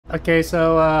Okay,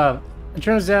 so it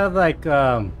turns out like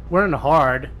we're in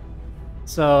hard.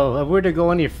 So if we were to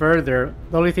go any further,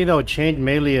 the only thing that would change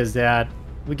mainly is that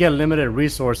we get limited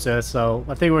resources. So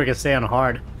I think we're gonna stay on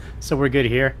hard. So we're good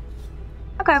here.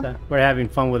 Okay. So we're having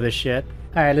fun with this shit.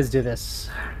 All right, let's do this.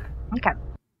 Okay.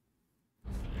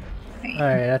 All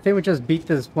right, I think we just beat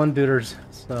this one dude,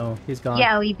 so he's gone.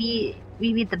 Yeah, we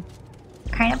beat the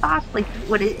kind of boss. Like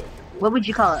what would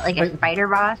you call it? Like a spider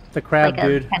boss? The crab like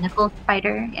dude. A tentacle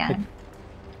spider. Yeah.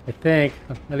 I think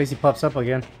at least he pops up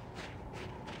again.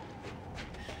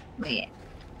 Wait.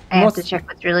 I have to check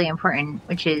what's really important,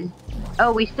 which is,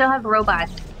 oh, we still have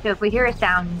robots. So if we hear a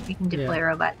sound, we can deploy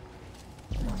robots.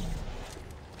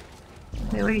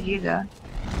 Wait, where did you go?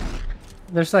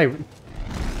 There's like,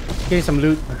 getting some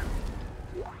loot.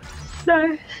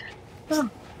 Nice. Oh.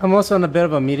 I'm also on a bit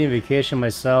of a meeting vacation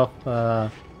myself.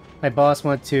 My boss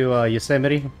went to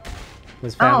Yosemite with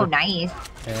his family. Oh, nice.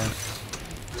 Yeah.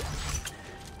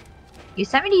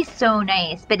 Yosemite's so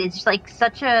nice, but it's like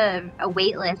such a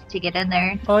wait list to get in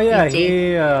there. Oh yeah,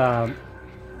 he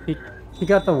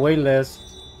got the wait list.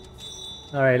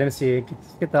 All right, let me see.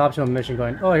 Let's get the optional mission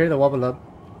going. Oh, here's the wobble up.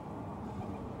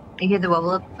 You hear the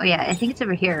wobble up? Oh yeah, I think it's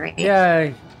over here, right?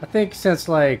 Yeah, I think since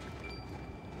like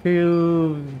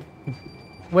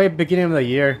way beginning of the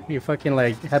year, you fucking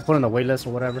like had put on the wait list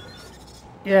or whatever.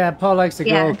 Yeah, Paul likes to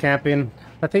go camping.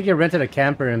 I think he rented a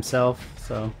camper himself,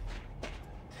 so.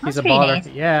 He's a baller. Nice.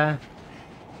 Yeah.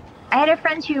 I had a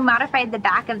friend who modified the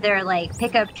back of their like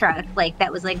pickup truck, like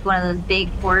that was like one of those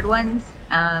big Ford ones,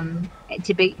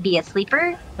 to be a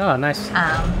sleeper. Oh, nice.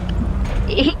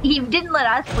 He didn't let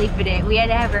us sleep in it. We had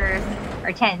to have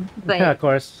our tent, but yeah, of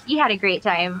course. He had a great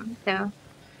time. So.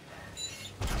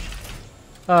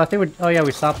 Oh, I think we. Oh yeah,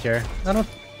 we stopped here. I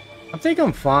think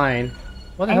I'm fine.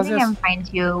 What the hell is this? I think I'm fine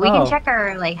too. We can check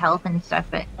our like health and stuff,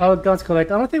 but guns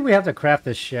collect. I don't think we have to craft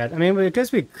this shit. I mean, I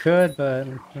guess we could, but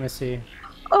let me see.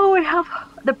 Oh, we have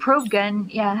the probe gun.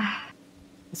 Yeah.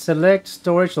 Select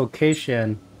storage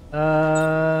location.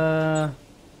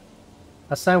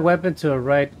 Assign weapon to a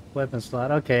right weapon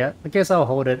slot. Okay, I guess I'll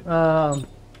hold it. I'll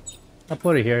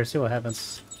put it here. See what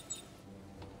happens.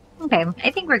 Okay,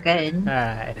 I think we're good. All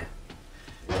right.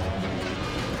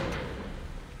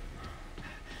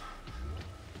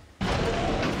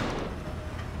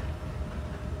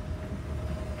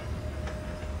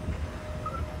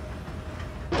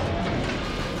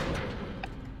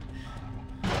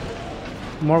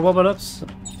 More wobble ups?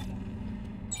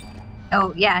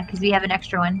 Oh, yeah, because we have an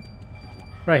extra one.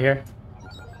 Right here.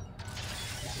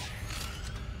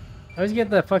 I always get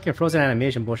the fucking frozen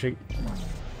animation bullshit.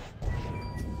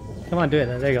 Come on, do it.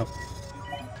 There you go.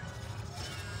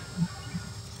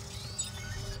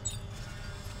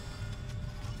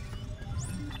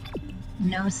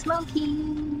 No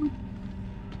smoking.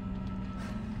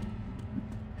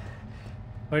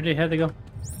 Where did you have to go?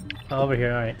 Oh, over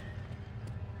here, alright.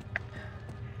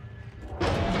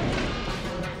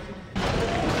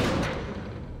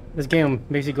 This game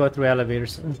makes you go through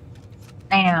elevators.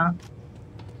 I know.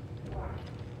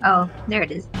 Oh, there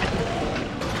it is.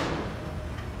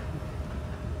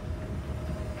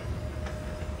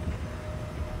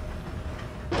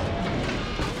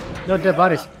 No dead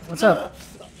bodies. What's up?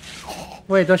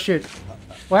 Wait, don't shoot.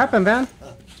 What happened, man?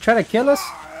 Try to kill us?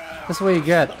 That's what you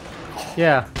get.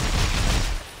 Yeah.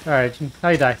 Alright, how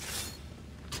you die?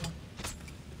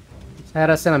 I had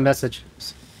to send a message.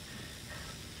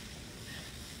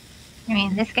 I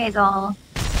mean, this guy's all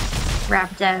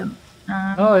wrapped up.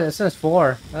 Oh, it says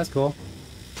 4. That's cool.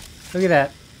 Look at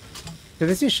that. Did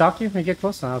this thing shock you when you get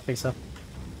close? No, I don't think so.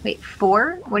 Wait,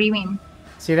 4? What do you mean?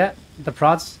 See that? The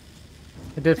prods?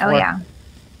 It did 4. Oh, yeah.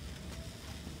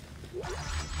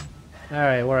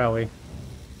 Alright, where are we?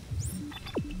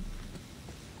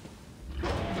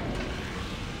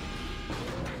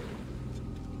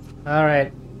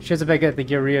 Alright. Shit's about to get the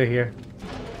gear real here.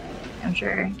 I'm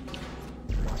sure.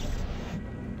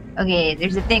 Okay,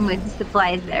 there's a thing with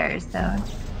supplies there, so...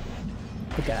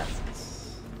 Look at that.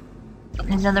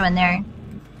 There's another one there.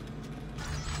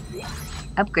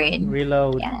 Upgrade.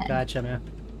 Reload. Yeah. Gotcha, man.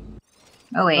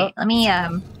 Oh, wait. Let me,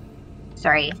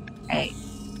 Sorry. Let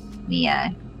me,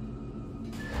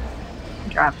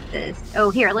 drop this. Oh,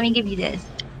 here, let me give you this.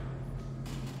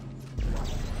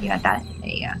 You got that? There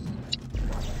you go.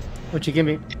 What'd you give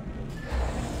me?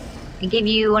 I gave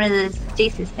you one of the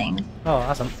stasis things. Oh,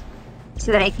 awesome.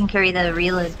 So that I can carry the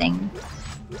reload thing.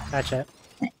 Gotcha.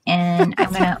 And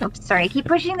I'm gonna... Oops, sorry. I keep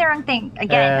pushing the wrong thing.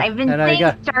 Again, I've been saying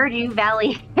Stardew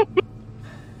Valley.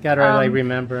 Gotta like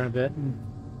remember a bit.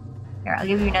 Here, I'll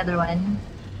give you another one.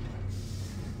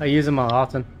 I use them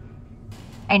often.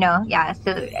 I know, yeah.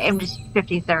 So I'm just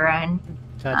 50th around.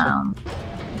 Gotcha.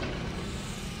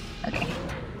 Okay.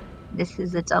 This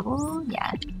is a double?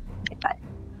 Yeah. I thought.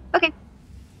 Okay.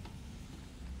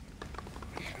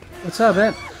 What's up,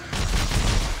 man?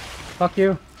 Fuck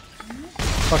you.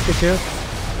 Fuck you too.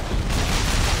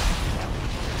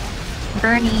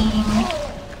 Burning.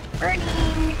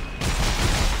 Burning.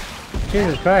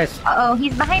 Jesus Christ. Uh-oh,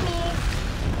 he's behind me.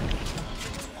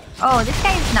 Oh, this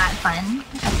guy's not fun.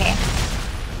 Okay.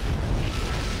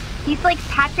 He's like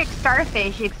Patrick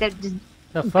Starfish, except just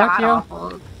The fuck you?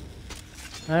 god-awful.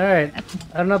 Alright.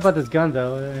 I don't know about this gun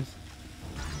though.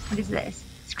 What is this?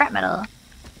 Scrap metal.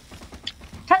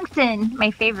 Tungsten,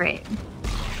 my favorite.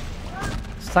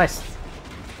 It's nice.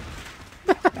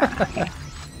 Okay.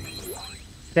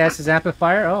 That's his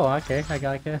amplifier? Oh, okay. I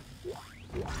got it.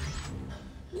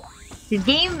 This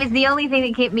game is the only thing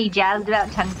that kept me jazzed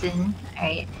about tungsten.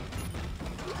 Alright.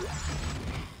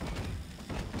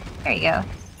 There you go.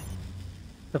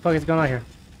 The fuck is going on here?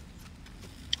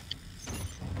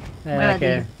 What are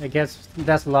Okay, I guess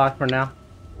that's locked for now.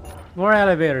 More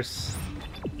elevators.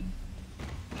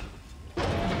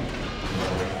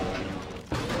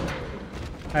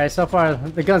 Alright, so far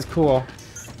the gun's cool.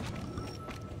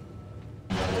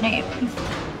 Okay.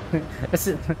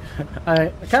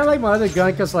 I kind of like my other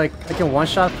gun because like I can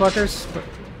one-shot fuckers,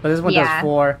 but this one does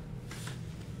 4,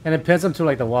 and it pins them to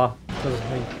like the wall.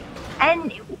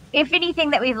 And if anything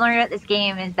that we've learned about this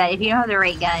game is that if you don't have the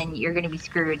right gun, you're going to be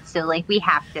screwed. So like we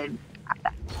have to have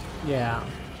that. Yeah.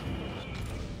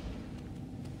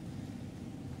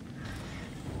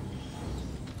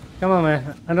 Come on,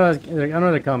 man. I know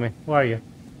they're coming. Where are you?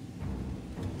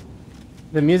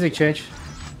 The music changed.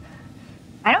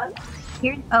 I don't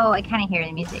hear. Oh, I kind of hear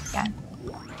the music. Yeah.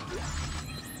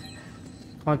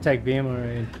 Contact beam,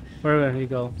 alright. Where will he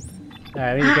go?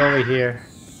 Alright, we need to go over here.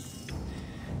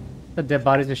 The dead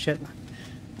bodies and shit.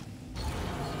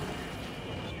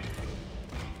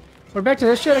 We're back to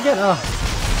this shit again? Oh.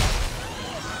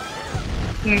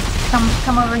 Here,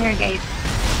 come over here, guys.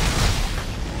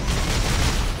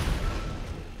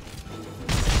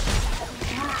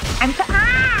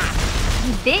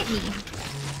 He bit me.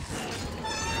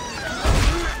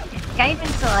 This guy even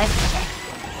still alive. Okay.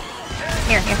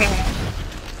 Here.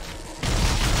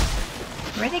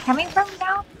 Where are they coming from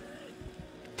now?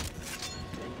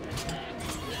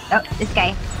 Oh, this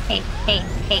guy. Hey.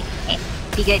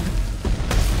 Be good.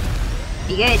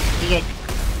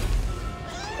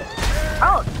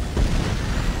 Oh!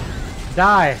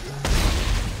 Die!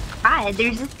 God,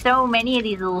 there's just so many of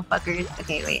these little fuckers.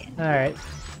 Okay, wait. Alright.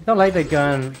 Don't like the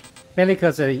gun. Mainly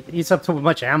because it eats up too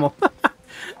much ammo.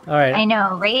 Alright. I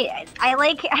know, right? I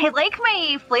like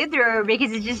my flamethrower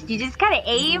because it's just you just kind of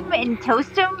aim and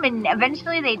toast them, and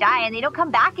eventually they die and they don't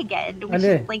come back again, which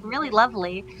is like really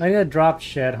lovely. I need to drop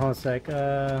shit. Hold on a sec.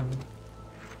 I'm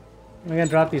gonna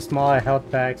drop these small health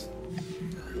packs.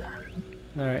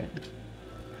 Alright.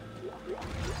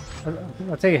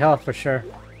 I'll take health for sure.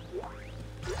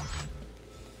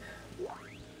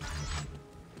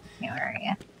 Where are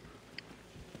you?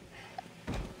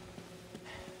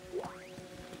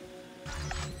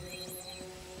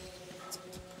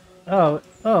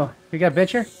 Oh, we got a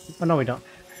bench here? Oh, no, we don't.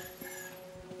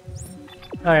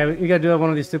 Alright, we gotta do one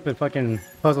of these stupid fucking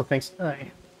puzzle things. Alright.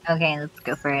 Okay, let's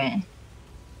go for it.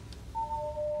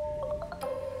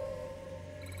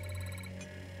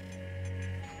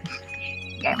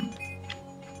 Okay.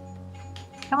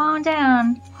 Come on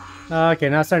down. Okay,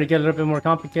 now it's starting to get a little bit more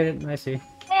complicated. I see.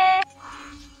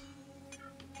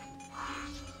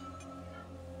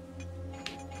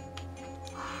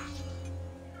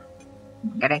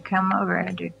 Gotta come over.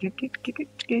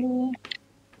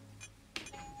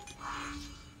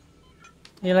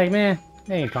 You're like, man,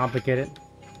 it ain't complicated.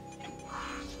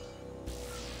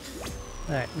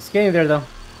 Alright, it's getting there though.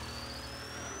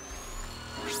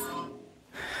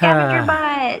 Scavenger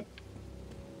butt!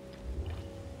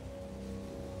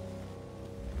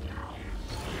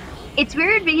 It's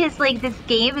weird because like this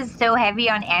game is so heavy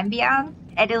on ambiance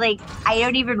and like I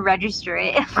don't even register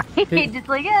it. It's just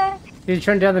like Did you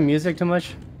turn down the music too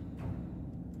much?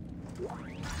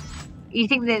 You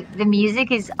think that the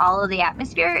music is all of the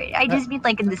atmosphere? I just mean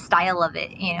like in the style of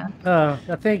it, you know?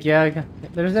 I think, yeah,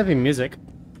 there's definitely music.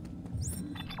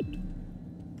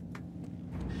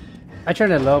 I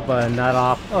turned it low, but not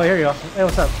off. Oh, here you go. Hey,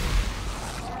 what's up?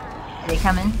 Are they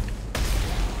coming?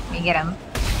 Let me get them.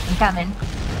 I'm coming.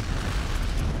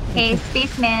 Hey,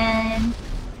 spaceman!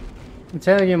 I'm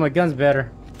telling you, my gun's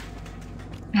better.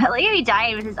 I like how he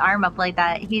died with his arm up like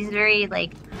that. He's very,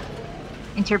 like,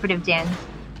 interpretive Dan.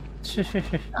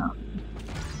 Oh.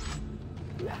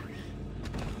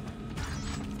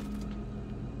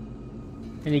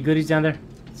 Any goodies down there?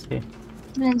 Let's see.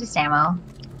 Just ammo.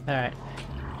 Alright.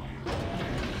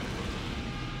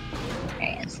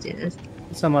 Alright, let's do this.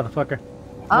 Some motherfucker.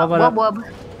 Oh, wub.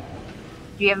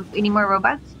 Do you have any more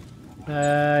robots?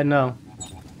 No.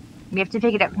 We have to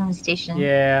pick it up from the station.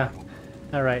 Yeah.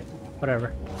 Alright.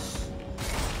 Whatever.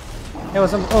 There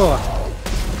was some. Oh!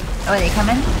 Oh, are they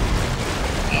coming?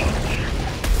 Okay.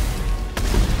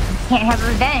 Can't have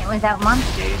an event without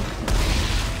monsters.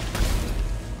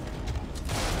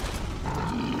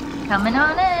 Coming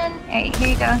on in. Alright, here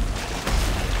you go.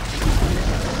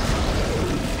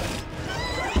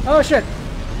 Oh shit!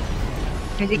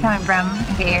 Where's he coming from?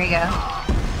 Okay, here we go.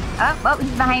 Oh,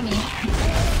 he's behind me.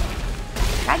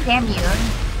 God damn you.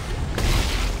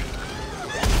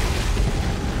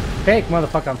 Fake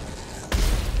motherfucker.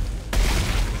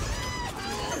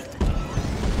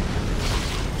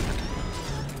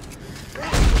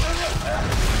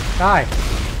 Die.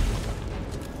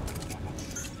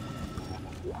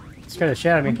 Scared the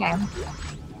shit out of me. Okay.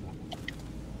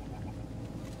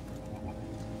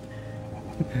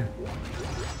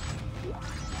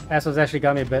 Assholes actually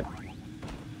got me a bit.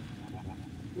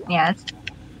 Yeah,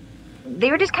 they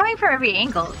were just coming from every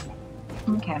angle.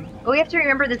 Okay. Well, we have to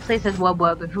remember this place has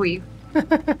wub if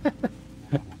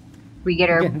we get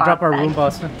our boss drop our back. room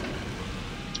boss.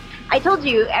 I told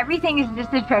you, everything is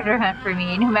just a treasure hunt for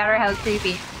me, no matter how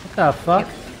creepy. What the fuck?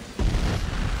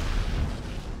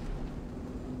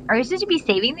 Are we supposed to be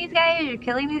saving these guys or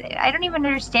killing these? I don't even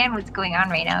understand what's going on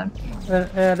right now.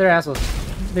 They're assholes.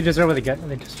 They deserve what they get.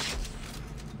 They just.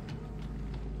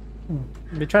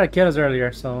 They tried to kill us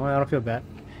earlier, so I don't feel bad.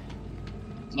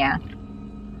 Yeah.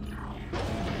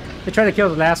 They tried to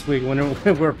kill us last week when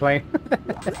we were playing.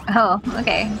 Oh,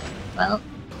 okay. Well,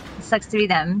 it sucks to be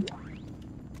them.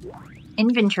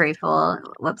 Inventory full.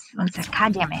 Whoops. One sec.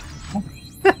 God damn it.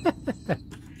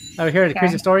 Oh, hear the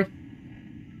crazy story?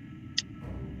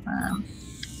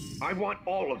 I want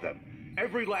all of them.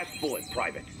 Every last bullet,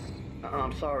 Private.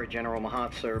 I'm sorry, General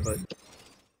Mahat, sir, but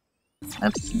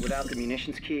Oops. without the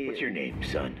munitions key... What's your name,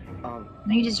 son? Let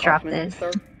me just drop Kaufman, this.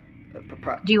 sir?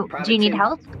 Do you need Tim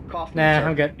help? Kaufman, Nah, sir.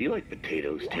 I'm good. Do you like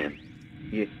potatoes, Tim?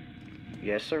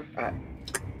 Yes, sir.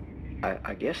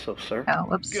 I guess so, sir. Oh,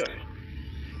 whoops. Good.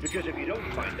 Because if you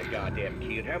don't find the goddamn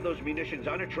key and have those munitions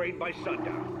on a train by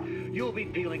sundown, you'll be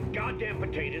peeling goddamn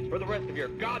potatoes for the rest of your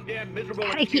goddamn miserable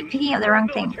God, I keep picking up the wrong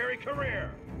thing. military career.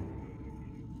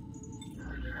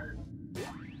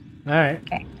 Alright.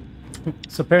 Okay.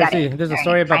 So apparently, Got it. there's a Alright,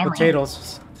 story about finally.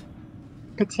 potatoes.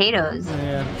 Potatoes.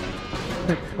 Yeah.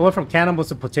 I went from cannibals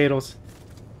to potatoes.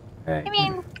 I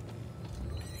mean,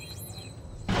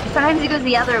 sometimes it goes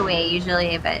the other way,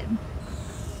 usually, but...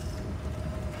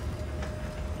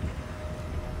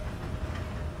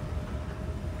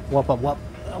 Whoop, whoop, whoop.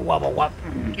 Whoop, whoop, whoop.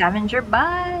 Scavenger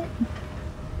butt.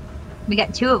 We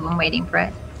got 2 of them waiting for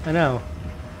us. I know.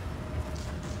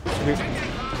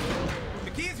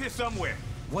 The key's here somewhere.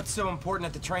 What's so important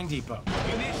at the train depot?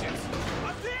 Munitions.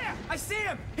 Up there! I see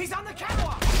him! He's on the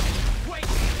catwalk! Wait!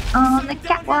 On the Down here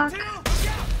catwalk. too? Look out!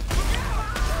 Look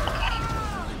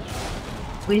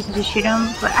out! We just to shoot him,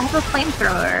 but I have a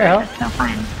flamethrower. Yeah. That's no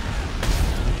fun.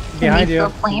 Behind Can they you. still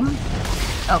flame?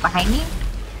 Oh, behind me?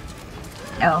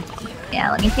 Oh, yeah,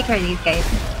 let me take care of these guys.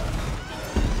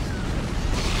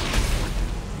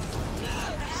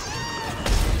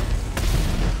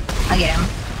 I'll get him.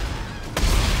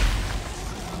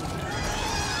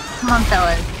 Come on,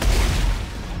 fellas.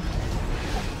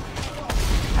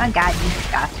 Oh god, you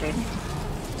bastard.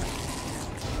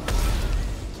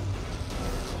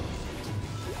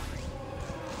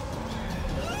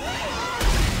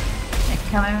 They're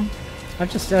coming. I'm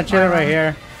just chilling right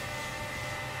here.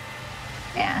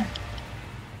 Yeah.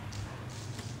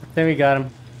 Then we got him.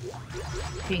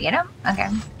 Did you get him? Okay.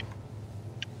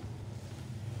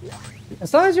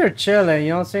 As long as you're chilling, you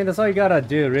know what I'm saying? That's all you gotta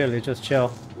do, really. Just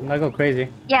chill. Not go crazy.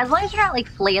 Yeah, as long as you're not like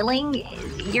flailing,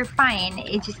 you're fine.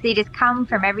 It's just they just come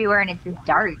from everywhere and it's just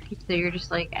dark. So you're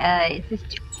just like, it's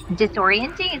just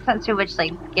disorienting. It's not so much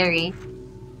like scary.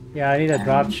 Yeah, I need to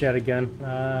drop shit again.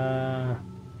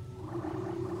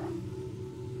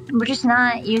 We're just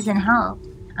not using health.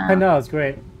 I know, it's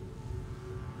great.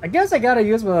 I guess I gotta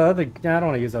use my other... Nah, I don't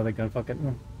want to use the other gun, fuck it.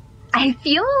 I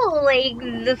feel like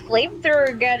the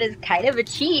flamethrower gun is kind of a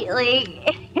cheat. Like,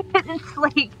 it's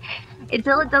like,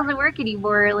 until it doesn't work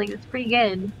anymore, like, it's pretty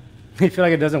good. You feel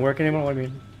like it doesn't work anymore? What do you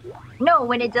mean? No,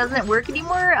 when it doesn't work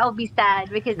anymore, I'll be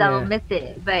sad because I'll miss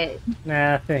it, but...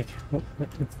 Nah, I think.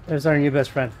 It's our new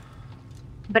best friend.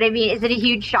 But I mean, is it a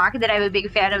huge shock that I'm a big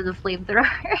fan of the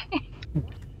flamethrower?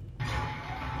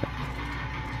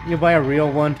 You buy a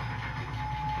real one.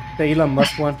 The Elon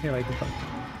Musk one. You like the...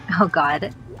 Oh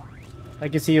god. I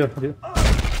can see you.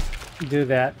 do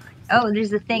that. Oh,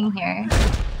 there's a thing here.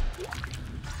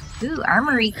 Ooh,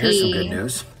 armory key. Here's some good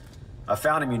news. I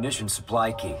found a munitions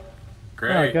supply key.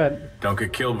 Great. Oh, good. Don't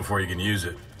get killed before you can use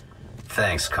it.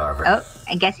 Thanks, Carver. Oh,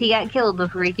 I guess he got killed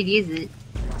before he could use it.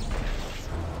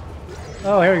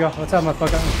 Oh, here we go. What's up,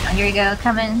 motherfucker? Oh, here we go.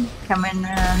 Coming. Where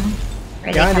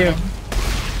are Behind they you. coming?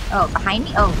 Oh, behind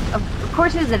me? Oh, of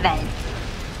course there's a vent.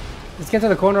 Let's get to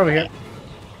the corner over here.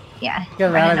 Yeah. Get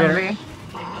the running elevator. over.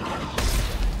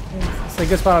 It's a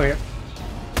good spot over here.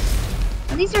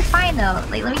 Well, these are fine though.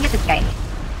 Like, let me get this guy.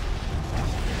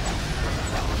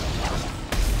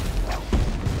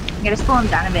 I gotta slow him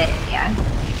down a bit. Yeah.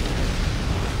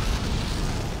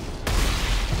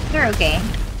 They're okay.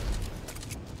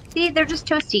 See, they're just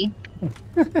toasty.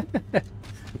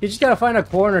 You just gotta find a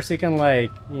corner so you can, like,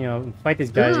 you know, fight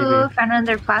these guys. Ooh, found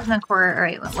another plasma core.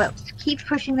 Alright, whoops. Keep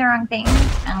pushing the wrong thing.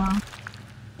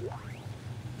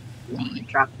 Let me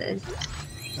drop this.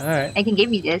 Alright. I can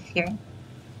give you this here.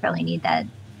 Probably need that.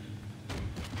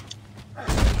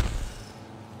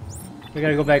 We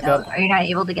gotta go back Oh, up. are you not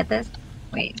able to get this?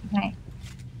 Wait, okay.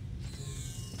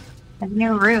 There's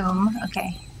no room.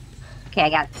 Okay. Okay, I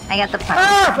got the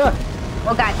plasma. Ah!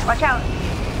 Oh god, watch out.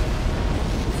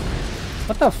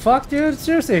 What the fuck, dude?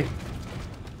 Seriously.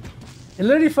 It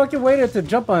literally fucking waited to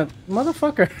jump on.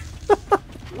 Motherfucker.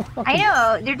 I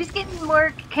know, they're just getting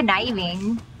more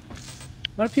conniving.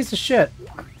 What a piece of shit.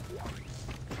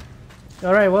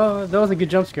 Alright, well, that was a good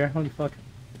jump scare. Holy fuck.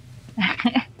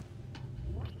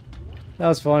 That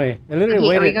was funny. It literally Okay,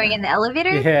 waited. are we going in the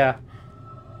elevator? Yeah.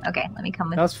 Okay, let me come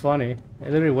with That was funny. I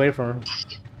literally waited for him.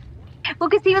 Well,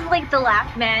 because he was like the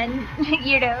last man,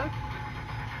 you know?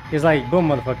 He's like, boom,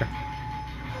 motherfucker.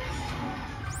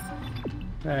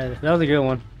 Alright, that was a good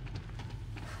one.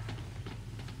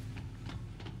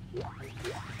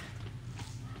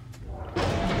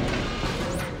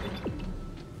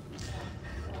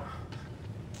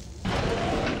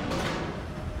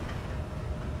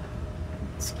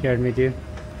 Scared me, dude.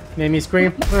 Made me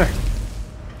scream.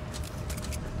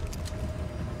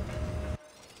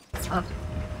 Oh.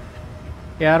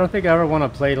 Yeah, I don't think I ever want to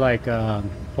play like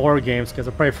horror games because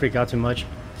I'll probably freak out too much.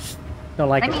 Don't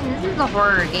like I it. mean, this is a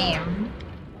horror game.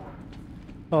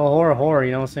 Oh, horror,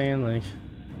 you know what I'm saying? Like.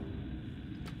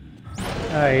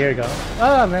 Alright, here we go.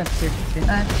 Oh, man.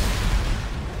 Here.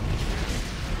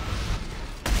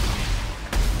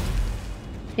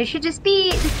 There should just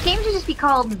be, this game should just be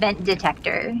called Vent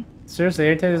Detector. Seriously,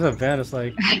 every time there's an event, it's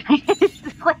like.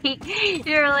 It's like,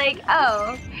 you're like,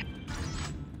 oh.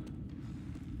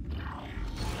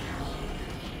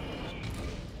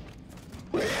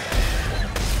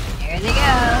 There they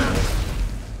go.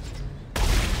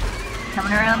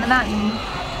 Coming around the mountain.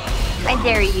 I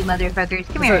dare you, motherfuckers.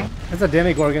 Come here. That's a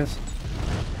demigorgons.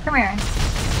 Come here.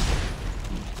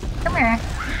 Come here.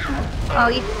 Oh,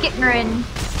 he's getting ridden.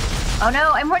 Oh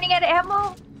no, I'm running out of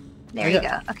ammo. There you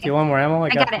go. Okay. You want more ammo? I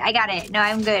got it. I got it. No,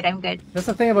 I'm good. I'm good. That's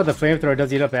the thing about the flamethrower. It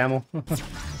does eat up ammo.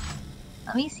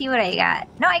 Let me see what I got.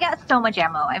 No, I got so much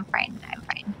ammo. I'm fine. I'm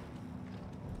fine.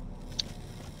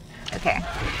 Okay.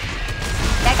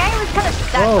 That guy was kind of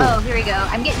stuck. Whoa. Oh, here we go.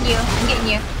 I'm getting you. I'm getting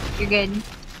you. You're good.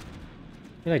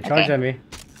 You like charged Okay. at me.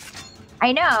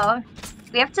 I know.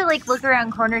 We have to like look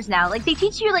around corners now. Like they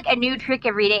teach you like a new trick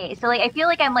every day. So like I feel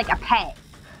like I'm like a pet.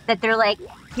 That they're like,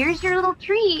 here's your little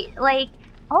treat. Like,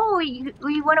 oh, you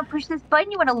want to push this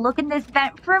button? You want to look in this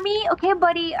vent for me? Okay,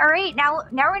 buddy. All right. Now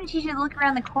we're gonna teach you to look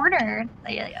around the corner.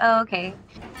 Like, oh, okay.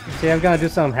 See, I've got to do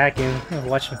some hacking.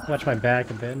 Watch my back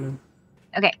a bit.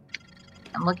 Okay.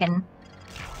 I'm looking.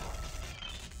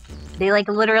 They like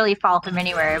literally fall from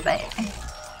anywhere, but.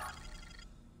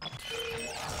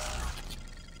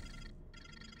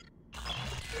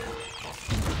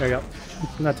 There we go.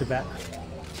 Not too bad.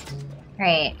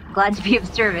 Right. Glad to be of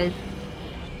service.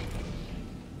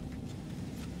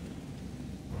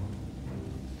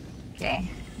 Okay.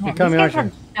 Man, Become these guys Archer.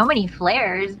 have so many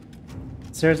flares.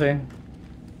 Seriously.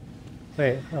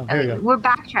 Wait. Oh, here we go. We're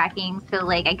backtracking, so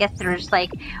like I guess they're just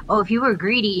like, oh, if you were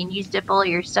greedy and used up all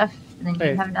your stuff, then Wait.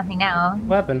 you have nothing now.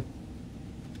 What happened?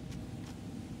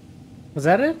 Was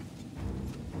that it?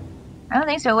 I don't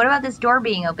think so. What about this door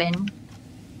being open?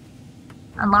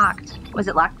 Unlocked. Was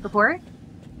it locked before?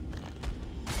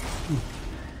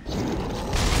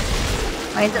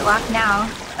 Why is it locked now?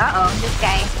 Uh-oh, this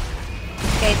guy.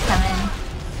 This guy's coming.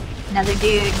 Another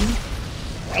dude.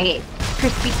 Right.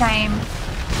 Crispy time.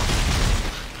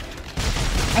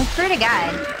 I swear to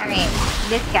God. Alright,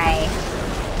 this guy.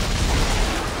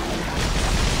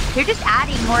 They're just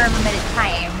adding more of them at a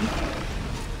time.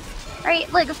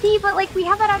 Alright, look, see, but like we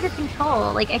have that under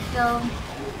control. Like I feel...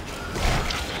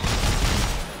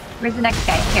 Where's the next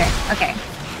guy? Here, okay.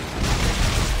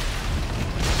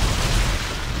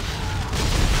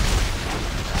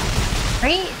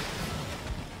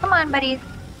 on, buddies.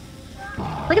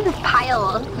 Look at this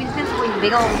pile. We just this like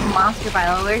big old monster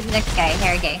pile. Where's the next guy?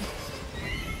 Here, okay.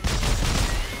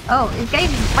 Oh, this guy's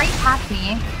right past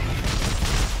me.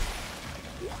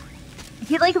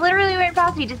 He like literally went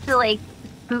past me just to like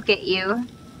spook at you.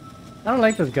 I don't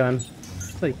like this gun.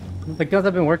 It's like the guns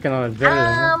I've been working on is better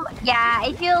than this. Yeah,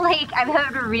 I feel like I'm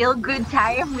having a real good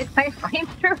time with my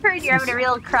flamethrower and you're having a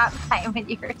real crap time with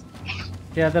yours.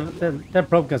 Yeah, that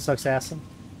probe gun sucks ass.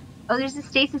 Oh, there's a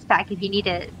stasis pack if you need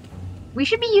it. We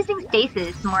should be using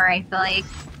stasis more, I feel like.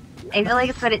 I feel like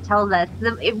it's what it tells us.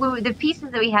 The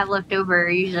pieces that we have left over are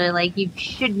usually like, you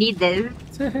should need this.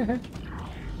 Here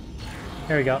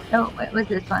we go. Oh, what was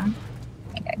this one?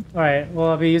 Okay. Alright, well,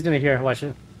 I'll be using it here. Watch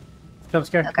it. Jump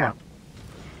scare? Okay. Come on.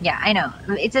 Yeah, I know.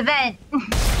 It's a vent.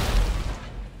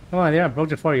 Come on, yeah, I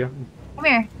broke it for you.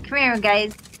 Come here,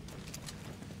 guys.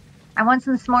 I want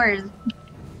some s'mores.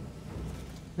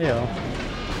 Yeah.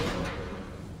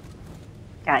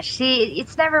 Gosh, see,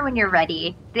 it's never when you're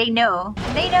ready. They know.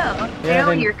 They know. They know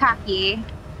when you're cocky.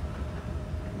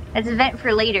 That's a vent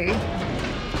for later.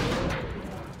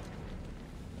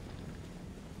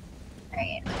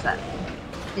 Alright, what's up?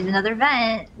 There's another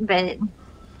vent, but...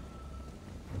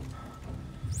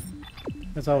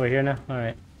 It's over here now?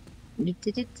 Alright. Okay.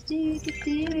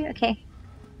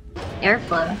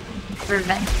 Airflow. That's where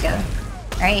vents go.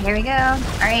 Alright, here we go.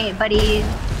 Alright, buddies.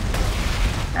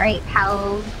 Alright,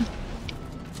 pals.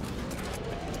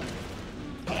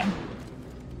 Okay.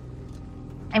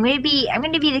 I'm gonna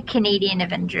be the Canadian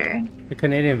Avenger. The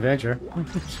Canadian Avenger?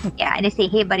 Yeah, I just say,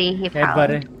 hey buddy, hey pal. Hey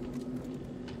buddy.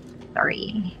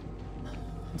 Sorry.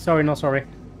 Sorry, no sorry.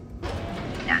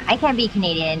 No, I can't be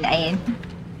Canadian. I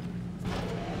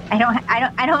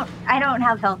don't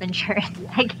have health insurance.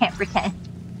 I can't pretend.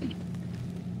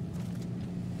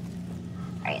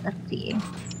 Alright, let's see.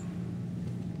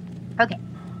 Okay.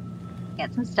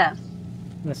 Got some stuff.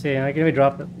 Let's see, I can maybe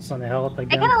drop this on the health I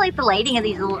again. kinda like the lighting of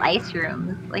these little ice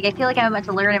rooms. Like, I feel like I'm about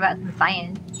to learn about some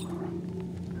science.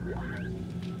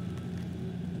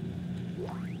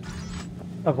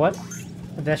 Of what?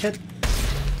 Of that shit?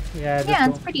 Yeah, Yeah,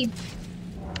 cool. it's pretty.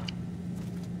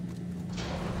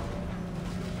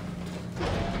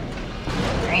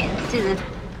 Alright, let's do this.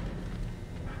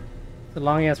 It's a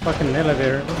long ass fucking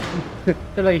elevator.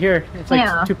 They're like, here, it's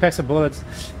like 2 packs of bullets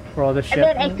for all this shit. And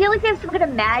then I feel like there's some kind of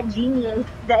mad genius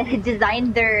that had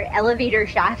designed their elevator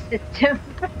shaft system.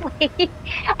 Like,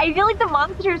 I feel like the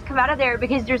monsters come out of there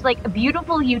because there's like a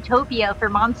beautiful utopia for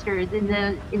monsters in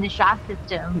the shaft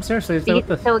system. Seriously,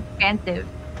 It's so expansive.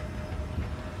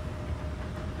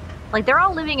 Like, they're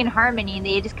all living in harmony and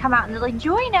they just come out and they're like,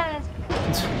 join us!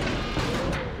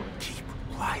 Keep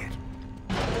quiet.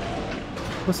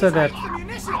 Who said that?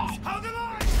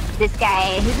 This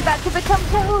guy who's about to become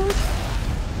toast!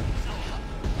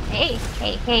 Hey,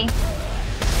 hey, hey.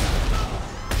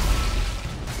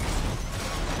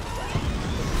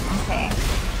 Okay.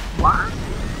 What?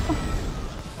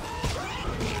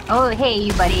 Oh, hey,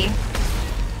 you buddy.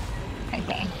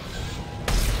 Okay.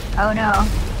 Oh no.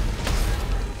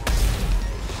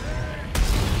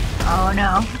 Oh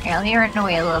no. Here, let me run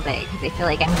away a little bit, because I feel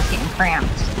like I'm just getting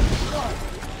cramped.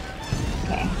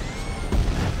 Okay.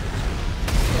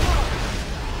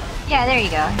 Yeah, there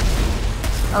you go.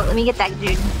 Oh, let me get that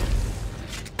dude.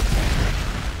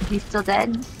 Is he still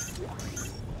dead?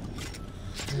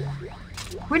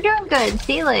 We're doing good.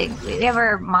 See, like, we have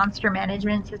our monster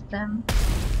management system.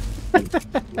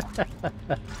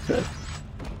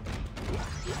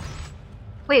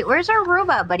 Wait, where's our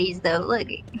robot buddies, though? Look.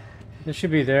 It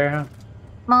should be there, huh?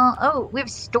 Well, oh, we have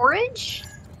storage?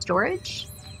 Storage?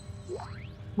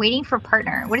 Waiting for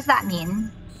partner. What does that mean?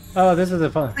 Oh, this is the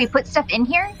fun. We put stuff in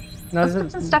here? No, Let's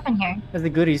put some stuff in here. That's the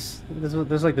goodies. This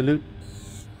is like the loot.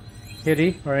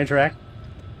 Kitty or interact.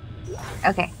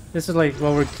 Okay. This is like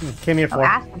what we came here for. Oh,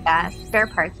 acid bath. Spare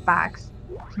parts box.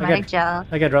 Medic gel.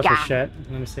 I got Russell Yeah. shit.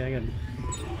 Let me see. I got.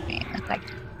 Wait, looks like.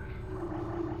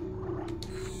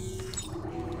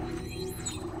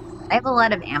 I have a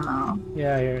lot of ammo.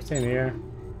 Yeah, here. Same here.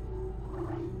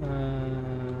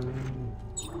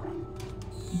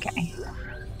 Okay.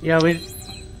 Yeah, we.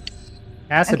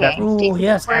 Acid bath. Okay, Ooh, Stasis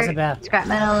yes, support, acid bath. Scrap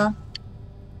metal.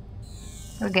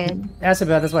 We're good. Acid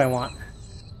bath. That's what I want.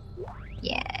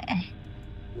 Yeah.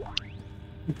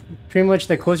 Pretty much,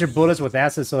 they close your bullets with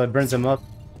acid, so it burns them up.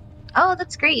 Oh,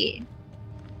 that's great.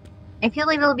 I feel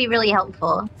like it'll be really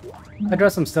helpful. I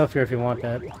dropped some stuff here if you want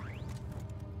that.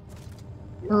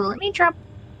 Ooh, let me drop.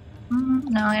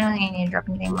 No, I don't think I need to drop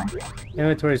anything more.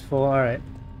 Inventory's full. All right.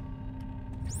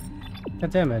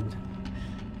 God damn it.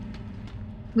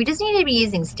 We just need to be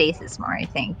using stasis more, I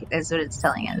think. That's what it's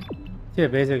telling us. Yeah,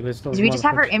 basically, it's those Because we just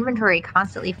have our motherfuckers. inventory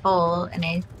constantly full,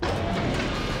 and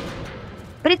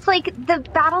but it's like the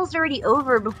battle's already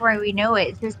over before we know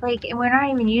it. So it's like, and we're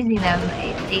not even using them.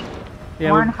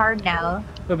 Yeah, We're on hard now.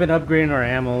 we've been upgrading our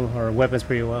ammo, our weapons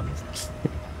pretty well.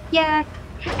 Yeah,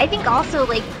 I think also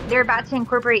like they're about to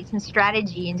incorporate some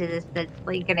strategy into this that's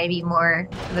like gonna be more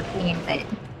of a pain. But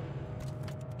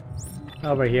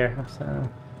Over here. So.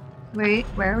 where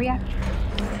are we at?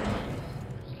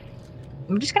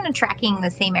 I'm just kind of tracking the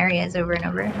same areas over and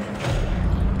over.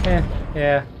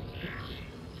 Yeah.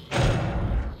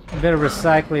 A bit of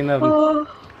recycling of. Oh,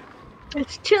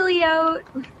 it's chilly out.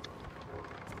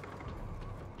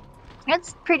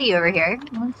 It's pretty over here.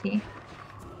 Let's see.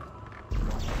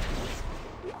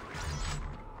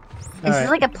 This is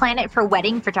like a planet for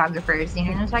wedding photographers. You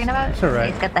know what I'm talking about? That's alright.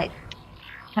 It's got that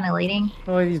kind of lighting.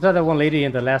 Oh, you saw that one lady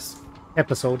in the last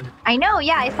episode. I know.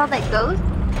 Yeah, I saw that ghost.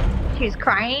 She was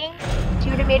crying. She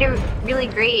would have made a really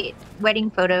great wedding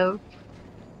photo.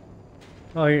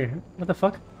 Oh, here. What the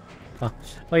fuck?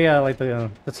 Oh yeah, like the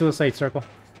suicide circle.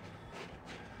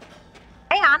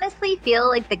 I honestly feel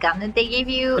like the gun that they gave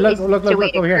you Look, is look, just a look, way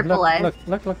look to over here. cripple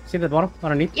us. Look. See the bottom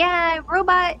underneath? Yeah,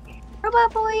 robot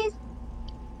boys.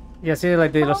 Yeah, see,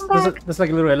 like Come there's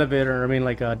like a little elevator. I mean,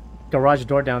 like a garage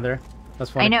door down there. That's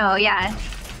funny. I know. Yeah.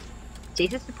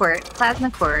 Stasis support,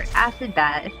 plasma core, acid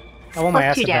bath, I want my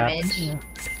plus 2 acid bath. damage, Yeah.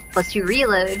 plus 2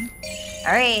 reload.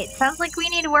 All right, sounds like we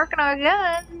need to work on our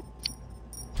gun.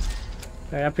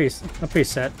 Okay, I'm pretty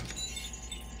set.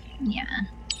 Yeah.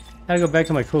 Gotta go back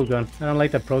to my cool gun. I don't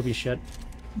like that probey shit.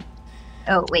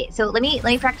 Oh wait, so let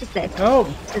me practice this. Oh,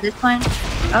 So this one.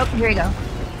 Oh, here we go.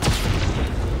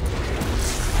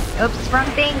 Oops, wrong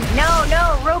thing.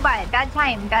 No, robot. Bad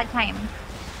time.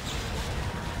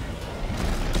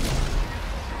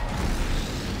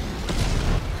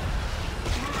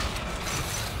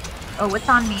 Oh, what's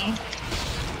on me?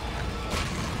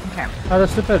 Okay. oh,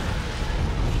 that's stupid.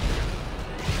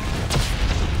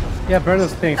 Yeah, burn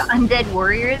those things. The undead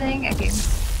warrior thing? Okay.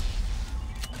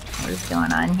 What is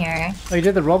going on here? Oh, you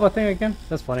did the robot thing again?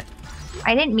 That's funny.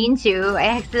 I didn't mean to.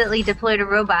 I accidentally deployed a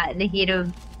robot in the heat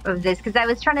of this because I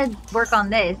was trying to work on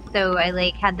this, so I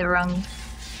like had the wrong.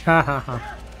 Ha ha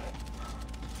ha.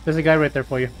 There's a guy right there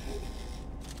for you.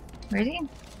 Where is he?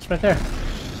 It's right there.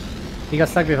 He got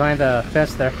stuck behind the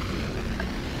fence there.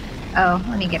 Oh,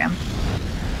 let me get him.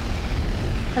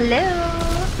 Hello?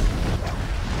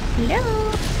 Hello?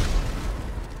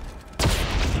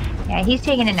 Yeah, he's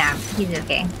taking a nap. He's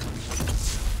okay.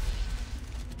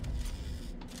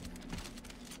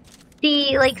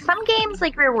 See, like, some games,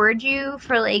 like, reward you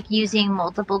for, like, using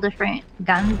multiple different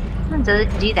guns. This one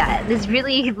doesn't do that. This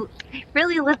really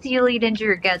lets you lead into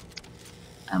your guts.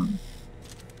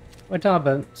 What talking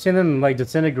about? Seeing them, like,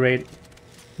 disintegrate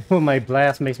with my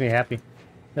blast makes me happy.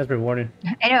 That's rewarding.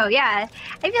 I know, yeah.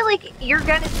 I feel like your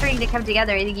gun is starting to come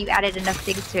together. I think you added enough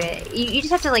things to it. You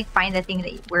just have to, like, find the thing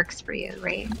that works for you,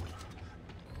 right?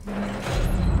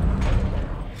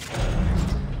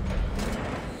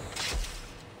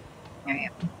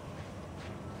 Alright.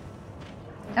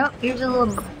 Oh, here's a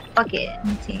little bucket.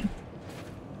 Let's see.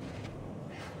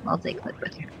 Multi-clip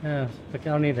with you. Yeah, but I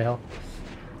don't need the help.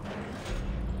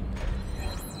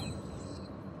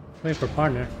 Wait for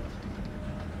partner.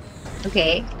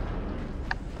 Okay.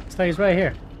 So he's right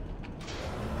here.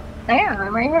 I am,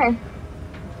 I'm right here.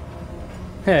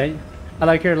 Hey, I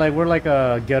like here, like, we're like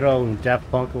a ghetto Daft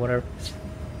Punk or whatever.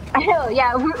 I know,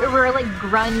 yeah, we're like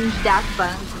grunge Daft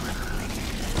Punk.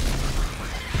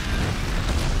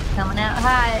 Coming out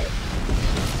hot.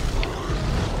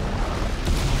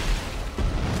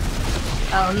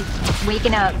 Oh, he's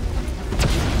waking up.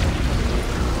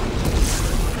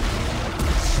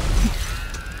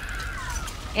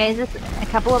 Yeah, just a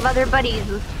couple of other buddies.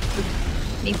 Let's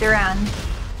sneak around.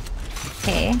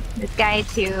 Okay, this guy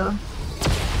too.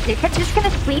 They're just kind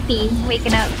of sleepy,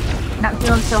 waking up, not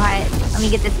feeling so hot. Let me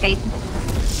get this guy.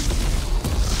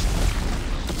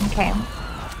 Okay.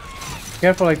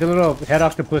 Careful, like the little head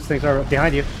octopus things are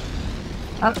behind you.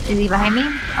 Oh, is he behind me?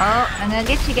 Oh, I'm gonna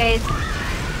get you guys.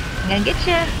 I'm gonna get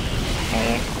you.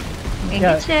 Okay. I'm gonna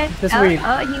get you. this Oh, way.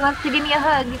 oh, he wants to give me a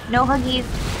hug. No huggies.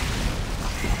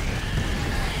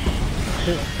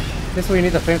 This way you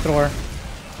need the flamethrower.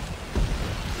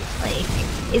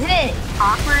 Like, isn't it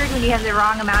awkward when you have the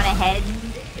wrong amount of head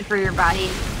for your body?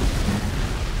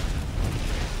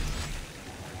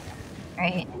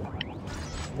 Right.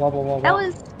 Wobble, wobble. That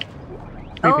was.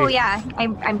 Oh Creepy. yeah,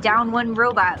 I'm down one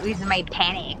robot losing my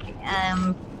panic.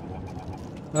 No,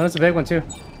 that's a big one too.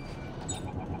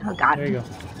 Oh god. There you go.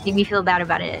 Made me feel bad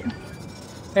about it.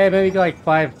 Hey, maybe get like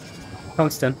 5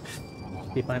 tungsten.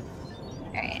 Be fine.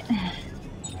 Alright.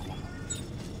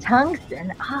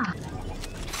 tungsten. Ah.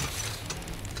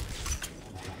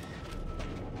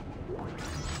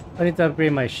 I need to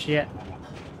upgrade my shit.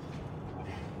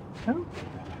 Oh.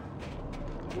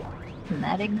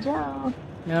 Medic gel.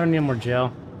 I don't need more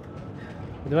gel.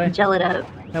 Do I? Gel it up.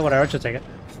 No, whatever. I'll just take it.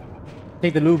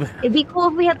 Take the lube. It'd be cool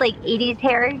if we had like 80s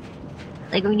hair.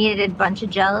 Like we needed a bunch of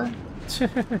gel.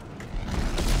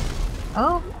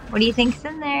 Oh, what do you think's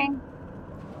in there?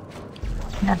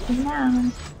 Nothing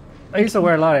now. I used to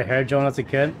wear a lot of hair gel when I was a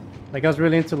kid. Like I was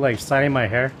really into like styling my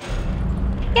hair.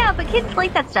 Yeah, but kids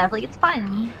like that stuff. Like it's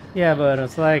fun. Yeah, but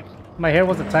it's like my hair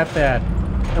was the type that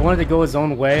I wanted to go its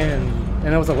own way, and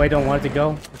it was the way I don't want it to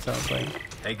go. So it's like,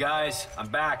 Hey guys, I'm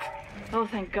back. Oh,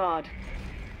 thank God.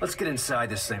 Let's get inside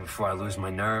this thing before I lose my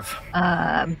nerve.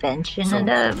 Benching So, it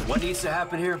up. what needs to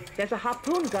happen here? There's a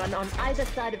harpoon gun on either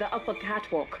side of the upper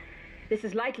catwalk. This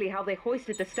is likely how they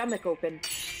hoisted the stomach open.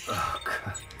 Oh,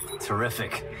 God.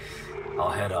 Terrific. I'll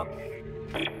head up.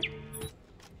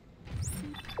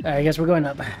 I guess we're going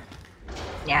up.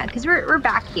 Yeah, because we're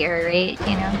back here, right?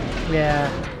 You know.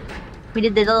 Yeah. We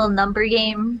did the little number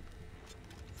game.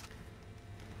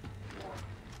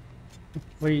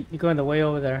 Where you going the way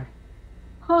over there?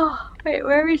 Oh, wait,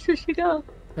 where are we supposed to go?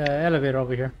 Elevator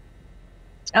over here.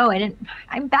 Oh, I didn't.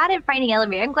 I'm bad at finding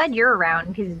elevator. I'm glad you're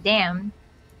around, because damn.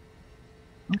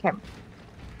 Okay.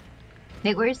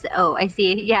 Wait, where's the... Oh, I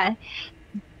see. Yeah.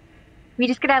 We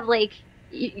just could have, like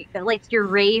your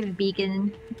rave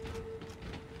beacon.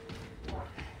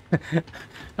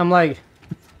 I'm like...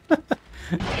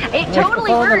 It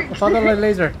totally works! Follow the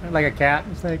laser, like a cat.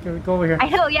 It's like, go over here. I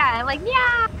know, yeah. I'm like,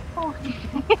 yeah! Oh.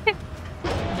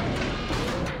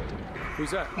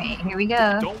 Who's that? Right, here we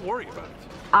go. Don't worry about it.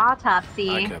 Autopsy.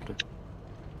 Hi, Captain.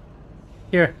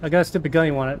 Here, I got a stupid gun,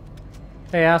 you want it?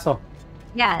 Hey, asshole.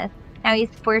 Yeah, now he's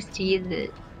forced to use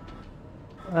it.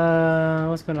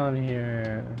 What's going on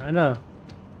here? I know.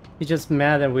 He's just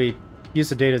mad that we used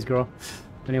to date his girl.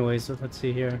 Anyways, so let's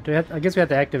see here. Do we have, I guess we have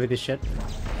to activate this shit.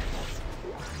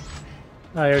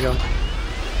 Oh, here we go.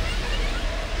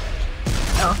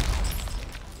 Oh.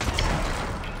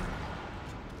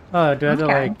 Oh, do I have to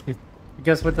like... I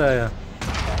guess with the...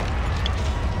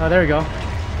 Oh, there we go.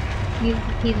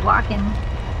 He's walking.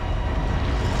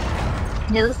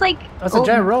 It looks like That's a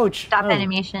giant roach. Stop Oh.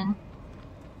 animation.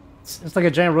 It's like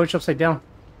a giant roach upside down.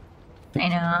 I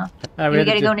know. We We had to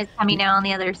gotta do- go in his tummy now on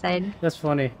the other side. That's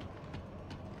funny.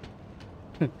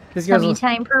 This guy's Tummy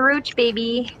time for roach,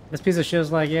 baby. This piece of shit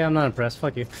is like, yeah, I'm not impressed.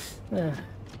 Fuck you.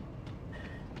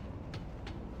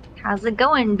 How's it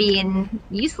going being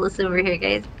useless over here,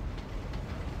 guys?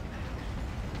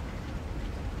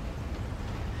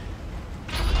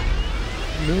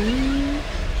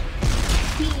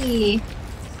 Hey.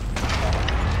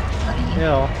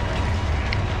 Ew.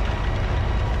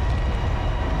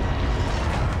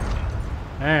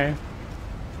 Alright.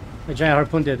 The giant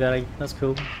harpoon did that. That's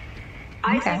cool.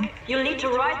 Isaac, you'll need to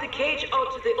ride the cage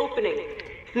out to the opening.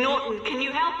 Norton, can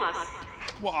you help us?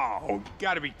 Wow,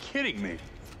 gotta be kidding me.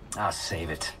 I'll save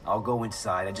it. I'll go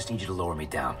inside. I just need you to lower me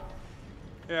down.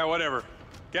 Yeah, whatever.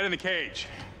 Get in the cage.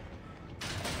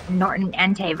 Norton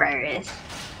antivirus.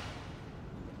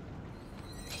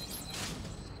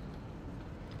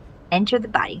 Enter the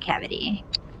body cavity.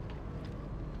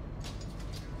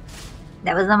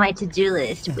 That was on my to-do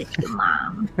list with your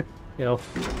mom. You know,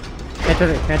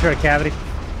 enter a cavity.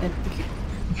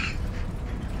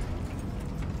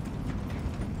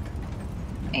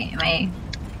 Wait, am I...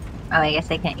 Oh, I guess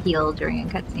I can't heal during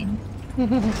a cutscene.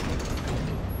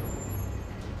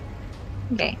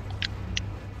 Okay.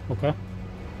 Okay.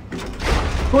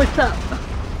 What's up?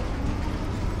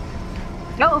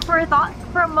 No, for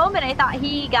a moment I thought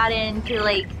he got in to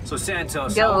like So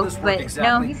Santos, how will go, this work but exactly?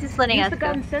 no, he's just letting Use us the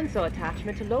go. gun sensor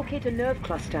attachment to locate a nerve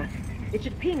cluster. It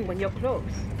should ping when you're close.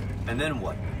 And then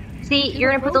what? See,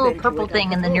 you're gonna put the little purple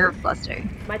thing in the nerve cluster.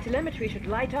 My telemetry should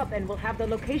light up and we'll have the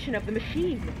location of the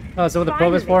machine. Oh, so what the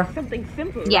probe is for? Finally, something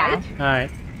simple, Yeah. right?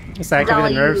 Alright. Let's It's all activate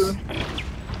the nerves.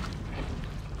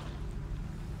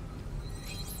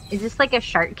 Is this like a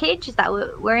shark cage? Is that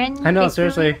what we're in? I know,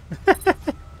 basically? seriously.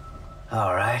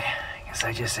 Alright. Guess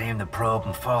I just aim the probe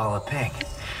and follow the ping.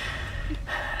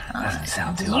 Doesn't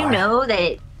sound too Did you hard. know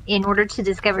that in order to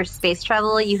discover space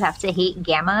travel, you have to hate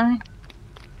gamma?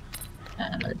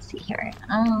 Let's see here.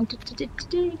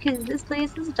 Because this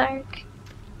place is dark.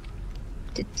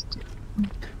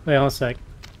 Wait, one sec.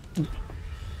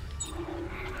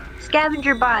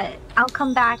 Scavenger bot, I'll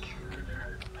come back.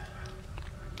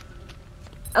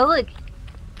 Oh look,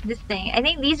 this thing. I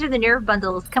think these are the nerve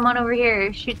bundles. Come on over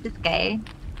here, shoot this guy.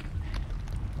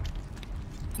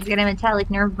 He's got a metallic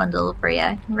nerve bundle for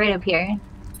you, right up here.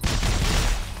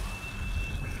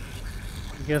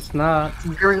 Guess not.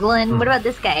 Gurgling. What about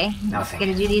this guy? Nothing.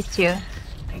 Gonna do these two.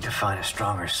 Need to find a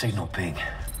stronger signal ping.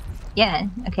 Yeah,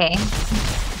 okay.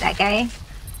 That guy.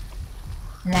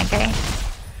 And that guy.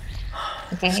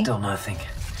 Okay. Still nothing.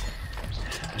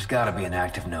 There's gotta be an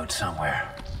active node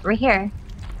somewhere. Right here.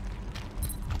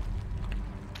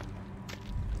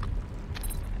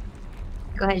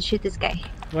 Go ahead, shoot this guy.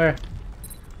 Where?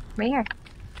 Right here.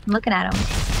 I'm looking at him.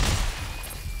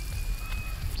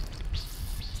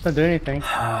 Not doing anything.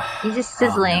 He's just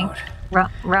sizzling.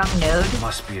 Wrong node.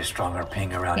 Must be a stronger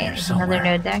ping around Okay, here there's somewhere. another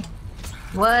node there.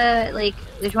 What? Like,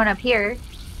 there's one up here.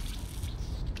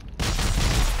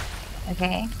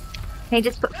 Okay. Can I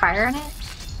just put fire on it?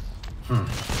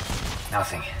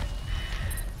 Nothing.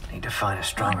 Need to find a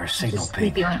stronger signal Just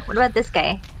ping. sleepy one. What about this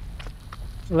guy?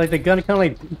 Like the gun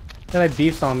kind of like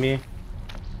beefs on me.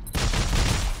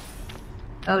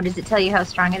 Oh, does it tell you how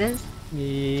strong it is?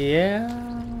 Yeah.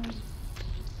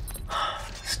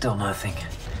 Still nothing.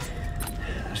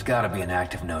 There's gotta be an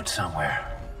active node somewhere.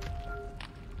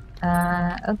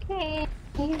 Okay.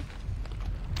 Oh,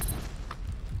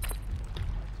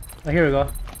 here we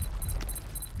go.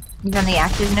 He's on the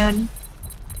active node.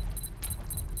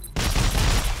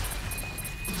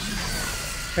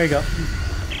 There you go.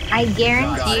 I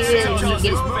guarantee you that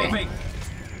you get Moving.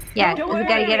 Yeah, Don't it's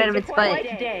gotta worry, get out of the its butt.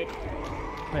 Twilight's dead.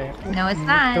 Wait. No, it's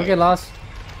not. Don't get lost,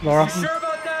 Laura. You sure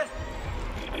about that?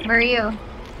 Where are you?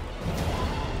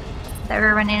 Thought we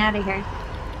were running out of here.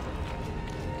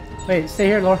 Wait, stay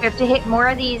here, Laura. We have to hit more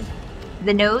of these,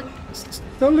 the nodes.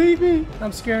 Don't leave me.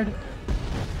 I'm scared.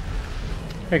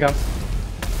 Here you go.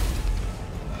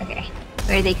 Okay.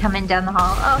 Where are they coming down the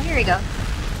hall? Oh, here we go.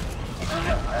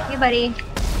 Hey, buddy.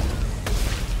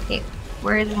 Okay,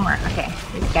 where's more? Okay,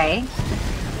 this guy.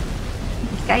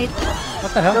 This guy is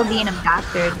What the hell? still being a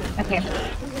bastard. Okay.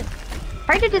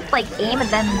 Hard to just like aim at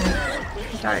them.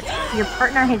 Start. Your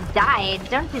partner has died.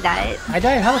 Don't do that. I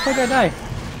died. How the fuck did I die?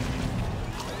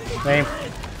 Lame.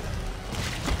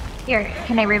 Here,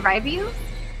 can I revive you?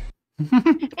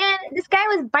 And this guy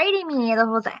was biting me the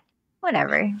whole time.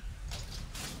 Whatever.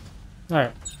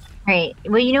 Alright. Right.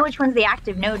 Well, you know which one's the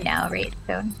active node now, right?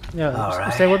 So. Yeah, All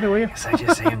right. stay with me, will you? Guess I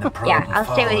just aimed the probe Yeah, and I'll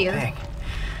stay follow with the you. ping.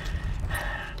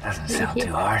 Doesn't sound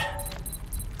too hard.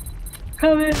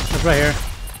 Coming. It's right here.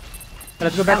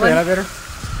 Let's go back to the That one? elevator.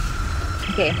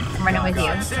 Okay, I'm running with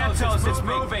you. Santos, it's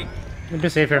moving. We'll be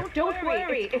safe here. Don't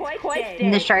worry, it's quite dead.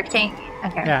 In the shark tank?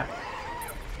 Okay. Yeah.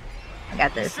 I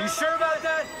got this. You sure about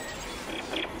that?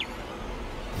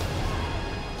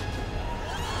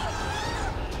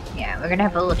 Yeah, we're gonna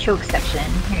have a little choke section.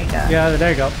 Here you go. Yeah,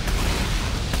 there you go.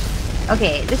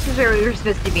 Okay, this is where we were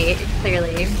supposed to be,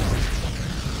 clearly.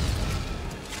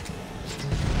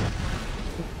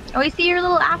 Oh, we see your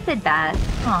little acid bath.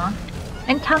 Aw.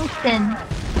 And tungsten.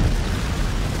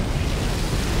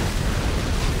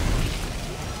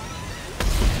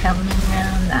 Coming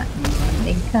around that moon,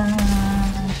 they come.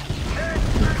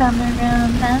 Keep coming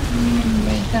around that moon,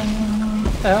 they come.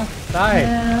 What the hell? Die.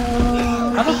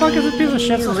 How the fuck is this piece of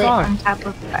shit so Lit strong? on top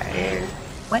of fire.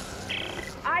 What?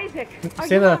 Isaac, are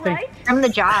Say you that thing. alright? From the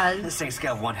Jaws. This thing's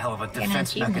got one hell of a an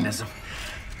defense achievement. mechanism.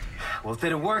 Well,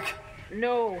 did it work?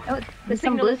 No. Oh, The there's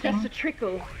some signal blue is just thing. a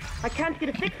trickle. I can't get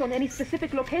a fix on any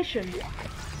specific location.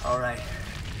 All right.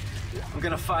 I'm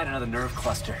gonna find another nerve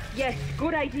cluster. Yes,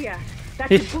 good idea. That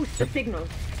should boost the signal.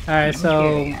 Alright,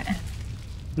 so Here.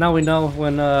 now we know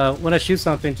when I shoot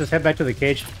something, just head back to the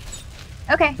cage.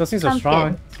 Okay. Those things are sounds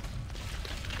strong. good.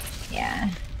 Yeah.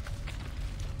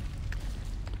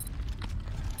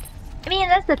 I mean,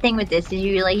 that's the thing with this is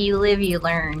you live, you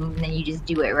learn, and then you just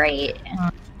do it right.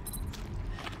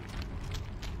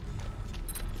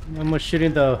 I'm just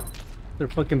shooting the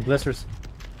fucking blisters.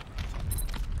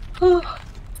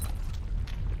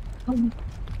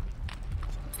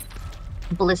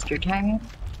 Blister time.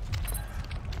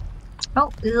 Oh,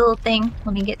 this little thing.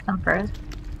 Let me get some first.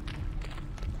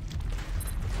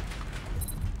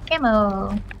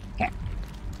 Ammo. Okay.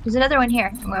 There's another one here.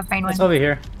 I'm gonna find It's one. over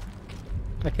here.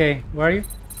 Okay, where are you?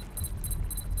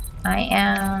 I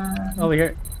am Over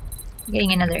here.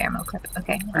 getting another ammo clip.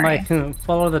 Okay. I Alright. might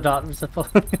follow the dot.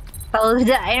 Follow the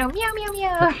dot. I don't meow meow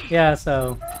meow. Yeah,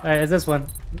 so alright, it's this one.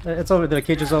 It's over. The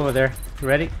cage is over there. You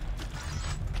ready?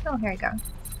 Oh, here we go.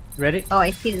 Ready? Oh,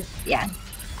 I see this. Yeah.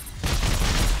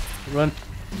 Run.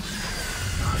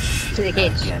 To the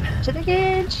cage. To the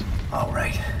cage. All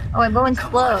right. Oh, I'm going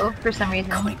Come slow on. for some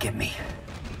reason. Come and get me.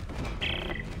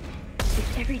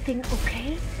 Is everything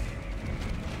okay?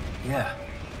 Yeah.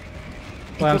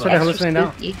 Well, I'm It's sort of extra hallucinating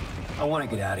now. spooky. I want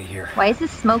to get out of here. Why is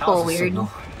this smoke all How's the weird? signal?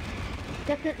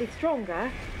 Definitely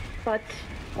stronger, but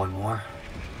One more.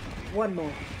 one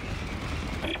more.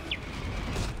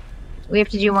 We have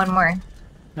to do one more.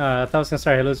 I thought I was gonna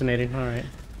start hallucinating. All right.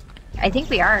 I think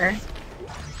we are.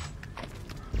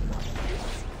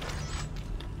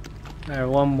 All right,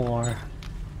 one more.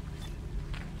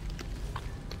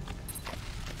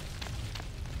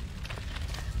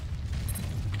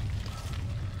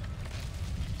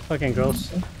 Fucking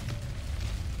gross.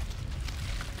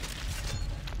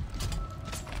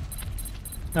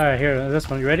 All right, here, this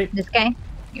one. You ready? This guy?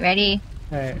 You ready?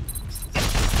 All right.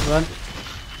 Run.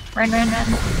 Run, run, run.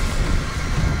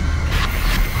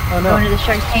 Oh no. Go into the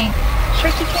shark tank.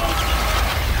 Sharky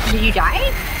tank. Did you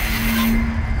die?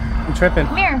 I'm tripping.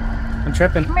 Come here. I'm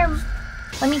tripping. Come here.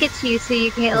 Let me get to you so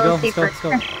you can get a little safer. Let's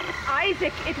go.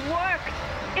 Isaac, it worked!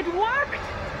 It worked!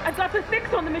 I got the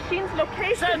fix on the machine's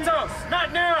location. Santos,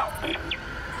 not now! I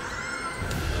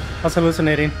was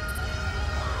hallucinating.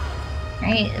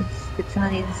 Alright, let's get some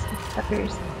of these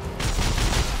suckers.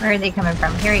 Where are they coming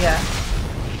from? Here we go.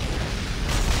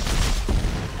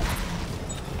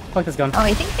 Fuck this gun. Oh,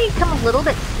 I think they come a little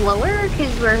bit slower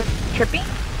because we're tripping.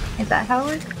 Is that how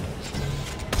it works?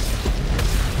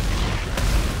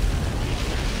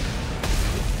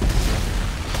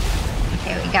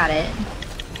 Okay, we got it.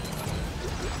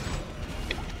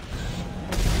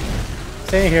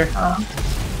 Stay here. Oh.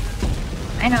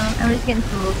 I know, I'm just getting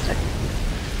some little stuck.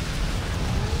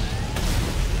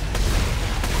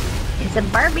 It's a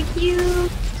barbecue!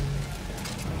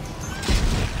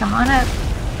 Come on up.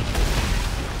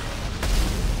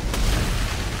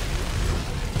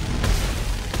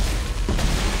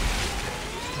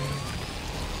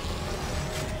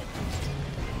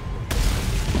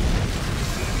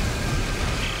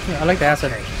 Yeah, I like the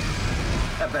acid.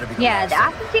 That better be Yeah, the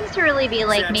classic. acid seems to really be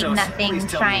like Santos, making that thing please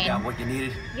tell me you got shine. what you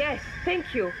needed. Yes,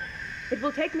 thank you. It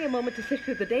will take me a moment to sift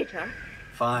through the data.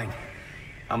 Fine.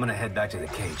 I'm gonna head back to the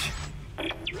cage.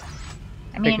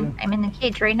 I mean, I'm in the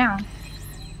cage right now.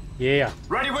 Yeah.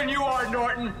 Ready when you are,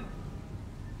 Norton!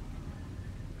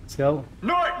 Let's go.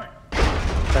 Norton!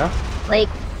 Yeah. Like,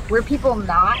 were people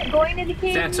not going to the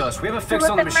cage? Santos, we have a to fix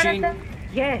let on the them run machine. at them?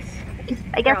 Yes.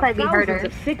 I guess There are that'd be harder.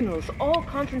 thousands of signals, all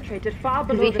concentrated far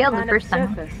Because below we the failed the planet's first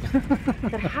time.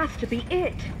 surface. That has to be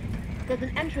it. There's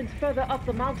an entrance further up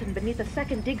the mountain beneath a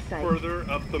second dig site. Further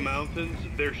up the mountains,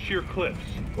 there's sheer cliffs.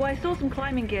 Well, I saw some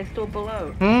climbing gear stored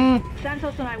below.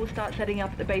 Santos and I will start setting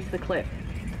up at the base of the cliff.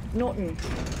 Norton,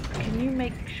 can you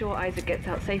make sure Isaac gets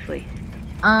out safely?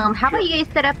 How about you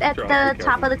guys set up at Sure, the be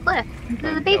top of careful. the cliff?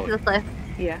 To the base of the cliff.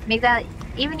 Yeah. Make that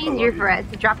even easier for us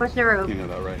to drop us the rope. You know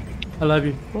that, right? I love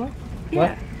you. What?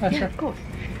 What? Yeah, Sure. of course.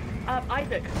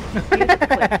 Isaac, use the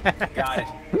cliff. Got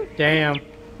it. Damn.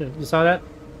 You saw that?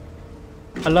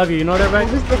 I love you. You know that, right?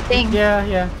 What was the thing? Yeah,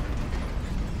 yeah.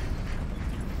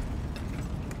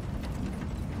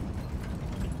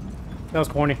 That was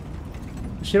corny.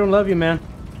 She don't love you, man.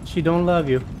 She don't love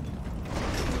you.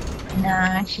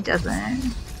 Nah, she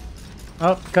doesn't.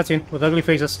 Oh, cutscene with ugly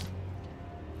faces.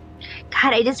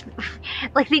 God, I just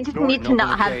like they just Norton, need to open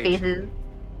not the have cage. faces.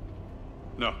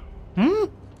 No.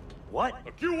 What?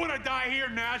 If you want to die here,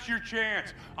 now's your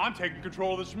chance. I'm taking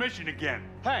control of this mission again.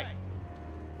 Hey,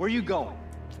 where you going?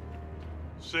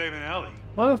 Saving Ellie.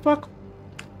 What the fuck?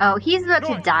 Oh, he's about to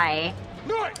Norton. die.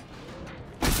 Norton!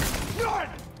 Norton!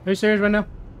 Are you serious right now?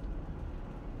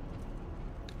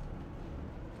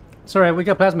 It's alright, we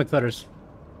got plasma cutters.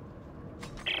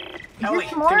 Is Ellie,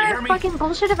 this more can you hear me? fucking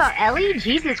bullshit about Ellie?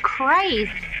 Jesus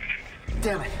Christ.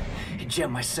 Damn it. You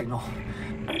jammed my signal.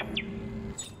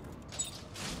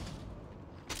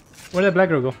 Where'd that black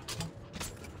girl go?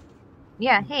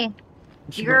 Yeah, hey.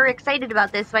 She You're excited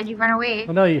about this. Why'd you run away?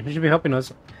 Oh no, you should be helping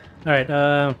us. Alright,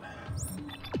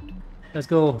 let's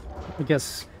go, I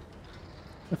guess.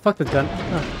 Oh, fuck the gun.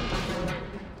 Oh.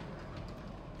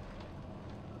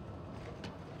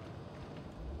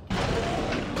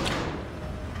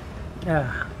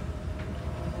 Yeah.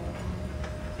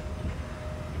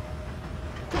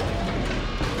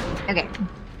 Okay.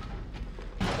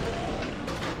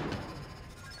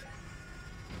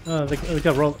 We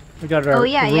got our Oh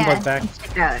yeah, Roombas yeah. back. Let's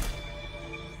check it out.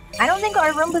 I don't think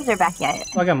our Roombas are back yet.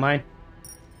 Oh, I got mine.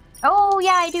 Oh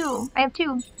yeah, I do. I have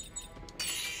two.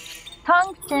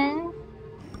 Tungsten.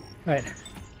 Right.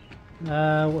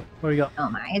 Where we go? Oh,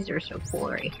 my eyes are so full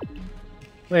already.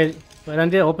 Wait, I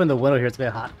did open the window here. It's a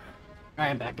bit hot. I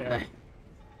am back there.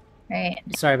 Right.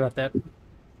 Sorry about that. Can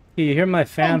you hear my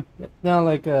fan? No,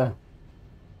 like because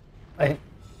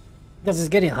it's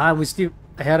getting hot.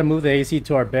 I had to move the AC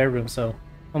to our bedroom, so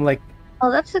I'm like.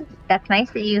 Oh, that's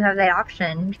nice that you have that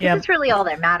option. Because Yeah. it's really all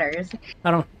that matters.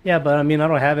 Yeah, but I mean, I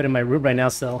don't have it in my room right now,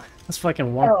 so it's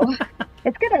fucking warm. Oh,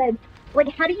 it's gonna. Like,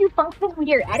 how do you function when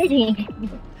you're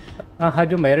editing? How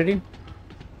do my editing?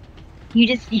 You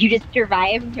just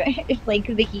survived like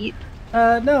the heat.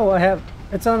 No, I have.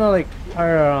 It's on like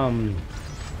our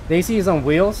the AC is on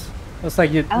wheels. It's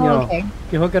like you know okay.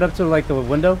 you hook it up to like the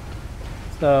window.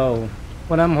 So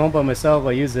when I'm home by myself,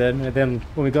 I use it, and then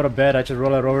when we go to bed, I just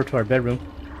roll it over to our bedroom.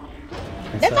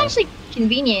 And That's so, actually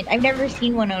convenient. I've never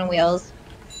seen one on wheels.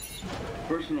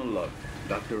 Personal log,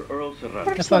 Dr. Earl Serrano.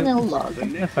 Personal log. The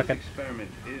next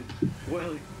experiment is,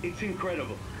 well, it's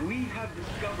incredible. We have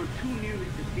discovered two nearly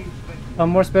distinct specimens.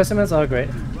 more specimens? Oh, great.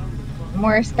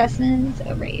 More specimens?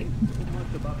 Oh, right.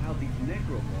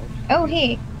 Oh,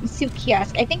 hey, soup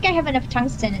kiosk. I think I have enough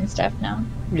tungsten and stuff now.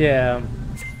 Yeah.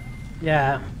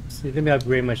 Yeah. See, let me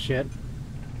upgrade my shit.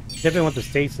 Definitely want the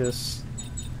stasis.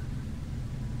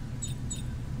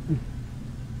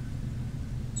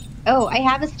 Oh, I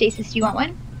have a stasis. Do you want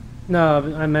one? No,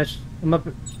 I'm up.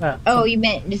 Oh, you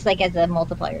meant just like as a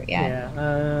multiplier, yeah.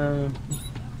 Yeah.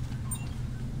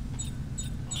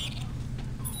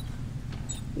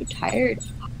 You're tired.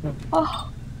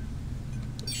 Oh.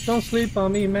 Don't sleep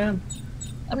on me, man.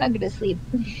 I'm not gonna sleep.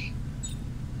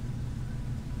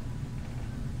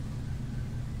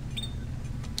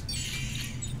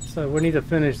 So we need to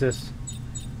finish this.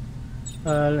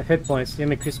 Hit points. Let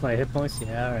me increase my hit points.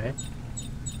 Yeah, alright.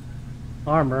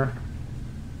 Armor.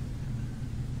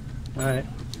 Alright.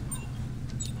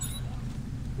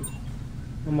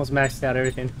 Almost maxed out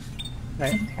everything.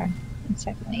 Alright. Okay. One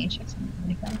second, let me check something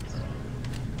like that.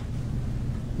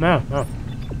 No, no.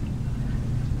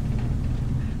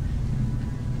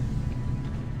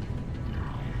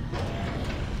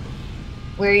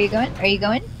 Where are you going? Are you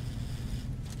going?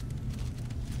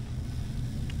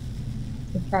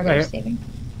 The progress Right here. saving.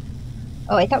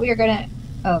 Oh, I thought we were gonna.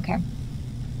 Oh, okay.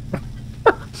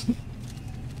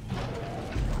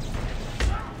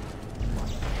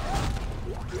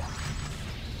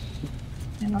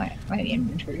 My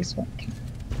inventory is okay.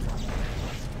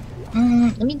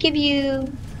 Let me give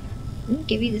you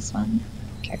this one.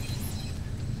 Okay.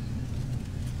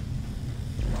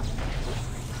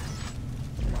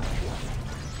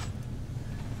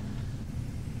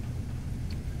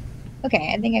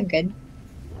 Okay, I think I'm good.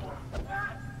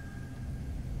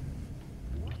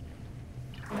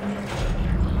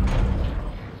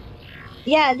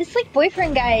 Yeah, this like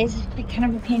boyfriend guy is like, kind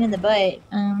of a pain in the butt.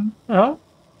 Oh?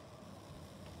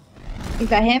 Is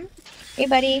that him? Hey,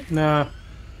 buddy. No.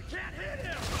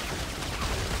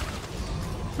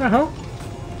 Uh-huh.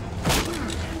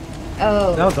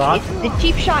 Oh, That was odd. The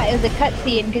cheap shot is a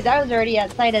cutscene because I was already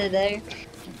outside of there.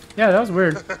 Yeah, that was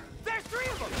weird.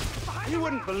 You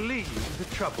wouldn't believe the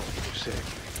trouble you say.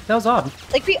 That was odd.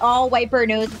 Like we all wipe our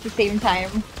nose at the same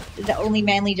time. Is the only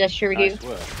manly gesture we do. Nice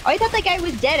work. Oh, I thought that guy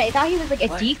was dead. I thought he was like a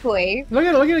decoy. Look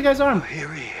at the guy's arm.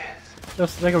 Here he is.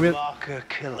 That's like a real. Marker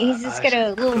killer. He's just got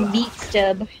a little meat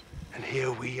stub. And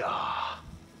here we are.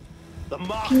 The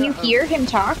marker. Can you hear him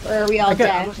talk, or are we all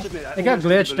dead? I got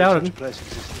glitched out.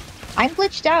 I'm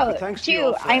glitched out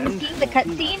too. I'm seeing the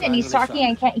cutscene and he's talking.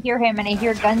 I can't hear him, and I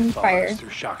hear gunfire. Through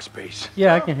shark space.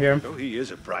 Yeah, I can hear him. Oh, he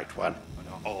is a bright one.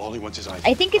 All he wants is eyes.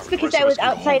 I think it's because I was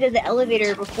outside of the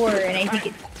elevator before, and I think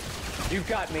it's You've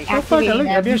got me. Oh fuck!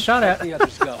 I'm being shot at.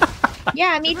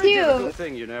 yeah, me too.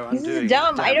 Thing, you know, This is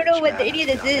dumb. I don't know what any of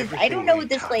this is. I don't know what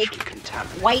this like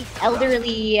white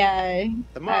elderly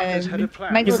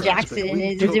Michael Jackson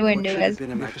is doing to us.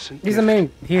 He's the main.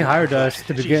 He hired us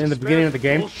to begin in the beginning of the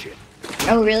game.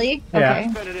 Oh really? Yeah.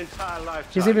 Okay.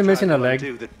 He's even missing a leg.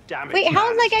 Wait,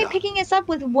 how is that guy picking us up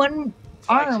with one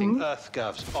arm?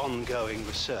 EarthGov's ongoing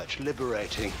research,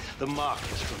 liberating the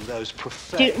markers from those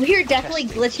prophetic. Dude, we are definitely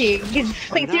glitching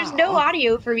because like there's no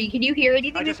audio for me. Can you hear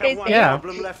anything this guy's saying? Yeah.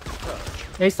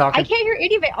 He's talking. I can't hear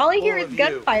any of it. All I hear is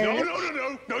gunfire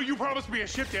No, you promised me a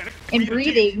ship, damn it. and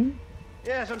breathing.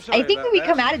 Yes, I'm sorry. I think when we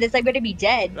come out of this, I'm going to be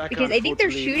dead because I think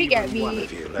they're shooting at me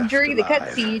during the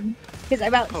cutscene because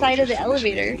I'm outside of the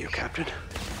elevator.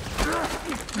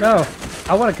 No,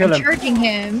 I want to kill I'm him. charging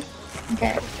him.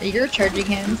 Okay, you're charging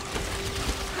him.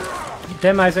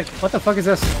 Damn, Isaac. What the fuck is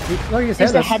this? Look at his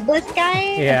There's head. a headless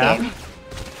guy? Yeah. Okay.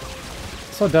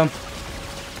 So dumb.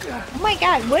 Oh my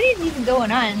god, what is even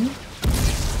going on?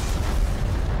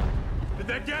 Did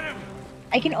that get him?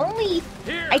 I can only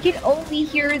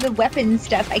hear the weapon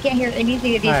stuff. I can't hear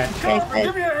anything that these guys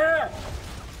said.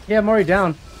 Yeah, I'm already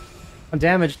down. I'm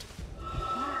damaged.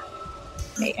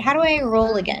 Wait, how do I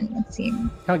roll again? Let's see.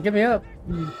 Come, get me up.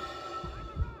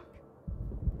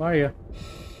 Where are you?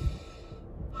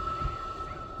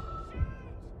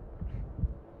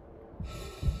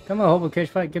 Come on, Hobo Cage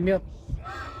Fight, get me up.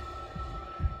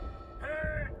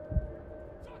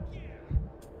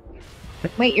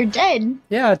 Wait, you're dead?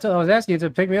 Yeah, I was asking you to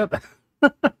pick me up.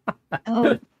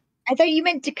 Oh, I thought you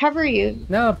meant to cover you.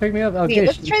 No, pick me up. Okay,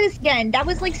 let's try this again. That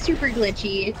was like super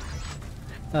glitchy.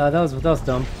 That was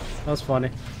dumb. That was funny.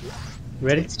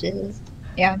 Ready? Let's do this.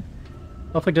 Yeah.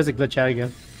 Hopefully it doesn't glitch out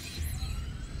again.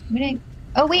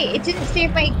 Oh wait, it didn't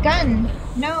save my gun.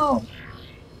 No.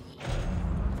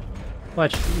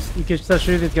 Watch. You can start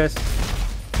shooting these guys.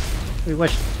 Wait,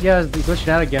 watch. Yeah, it's glitching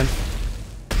out again.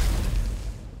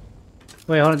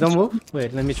 Wait, hold on. Don't move.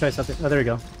 Wait, let me try something. Oh, there we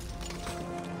go.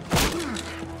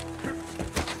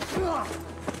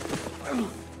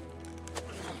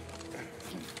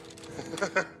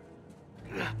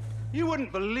 You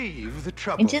wouldn't believe the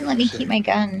trouble. It didn't let me keep my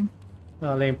gun.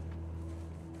 Oh, lame.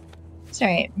 It's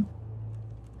alright.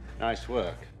 Nice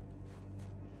work.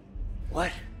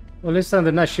 What? Well, this time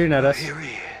they're not shooting at us. Here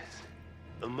he is.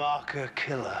 The marker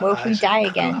killer. Well, if we die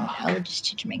again, I'll just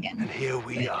change my gun. And here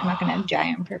we are. I'm not gonna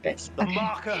die on purpose. The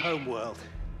marker homeworld.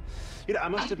 You know, I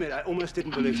must admit, I almost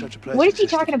didn't believe such a place What is he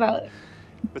existed. talking about?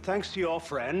 But thanks to your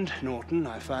friend, Norton,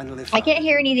 I finally found I can't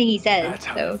hear anything he says, That's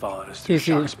how so... he followed us You to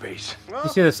see- Shark Space. You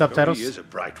see the subtitles? He is a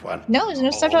bright one. No, there's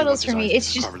no subtitles for me.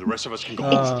 It's just... The rest of us can go.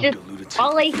 It's just...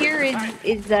 All I hear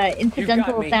is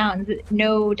incidental sounds,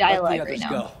 no dialogue right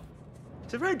now.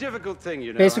 It's a very difficult thing,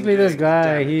 you know. Basically, this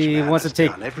guy, he wants to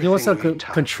take, he wants to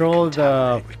control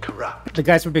the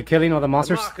guys we've been killing, all the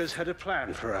monsters. The markers had a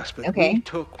plan for us, but Okay. we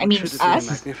took I mean, what should have been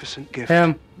a us? magnificent gift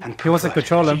Him, and he wants to perverted it.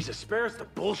 control him. Jesus, spares the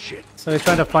bullshit. So he's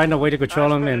trying to find a way to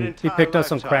control him, and he picked up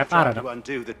some crap. I don't know. To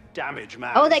undo the damage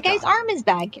man Oh, has that guy's done. arm is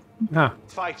back. Huh.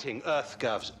 Fighting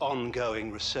EarthGov's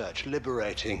ongoing research,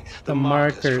 liberating The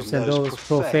markers from and those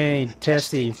profane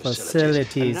testing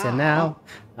facilities, and now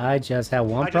I just have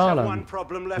one I just have problem. one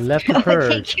problem left. Left to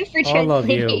purge. Thank you for all of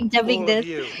translating, you. dubbing this.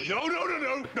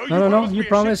 No, you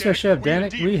promised a chef, damn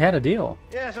it. We had a deal.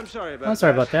 Yes, I'm sorry about I'm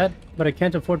sorry about that, but I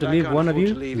can't afford to leave one of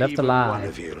you left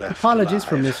alive. Apologies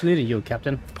for misleading you,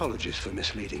 Captain. Apologies for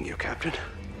misleading you, Captain.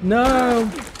 No!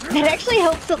 That actually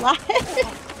helps a lot.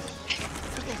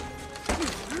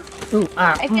 Ooh,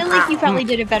 ah, I feel like you probably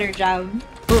did a better job.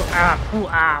 Ooh, ah, ooh,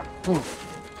 ah, ooh.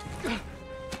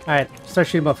 Alright, start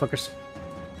shooting motherfuckers.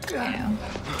 I know.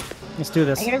 Let's do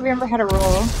this. I gotta remember how to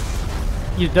roll.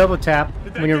 You double tap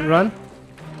when you run.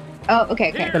 Oh, okay,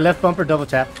 okay. The left bumper double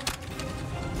tap.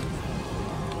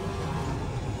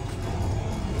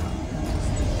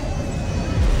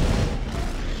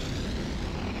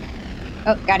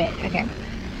 Oh, got it. Okay.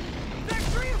 There's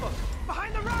 3 of them!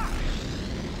 Behind the rock!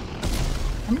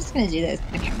 I'm just gonna do this.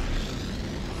 Okay.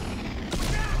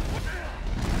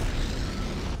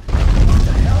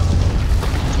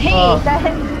 Hey, that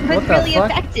was what the really fuck?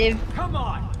 effective. Come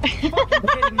on! Fucking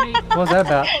kidding me? What was that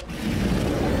about?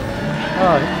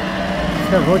 Oh,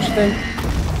 that roach thing?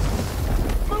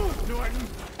 Move, Norton!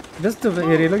 This stupid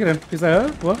idiot, look at him. He's like,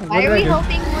 huh? What? What Why did are I we do?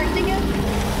 helping Morton again?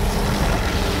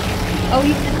 Oh,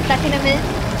 he's just sucking him in?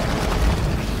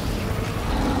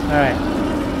 Alright.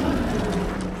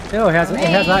 Oh, it has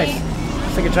ice.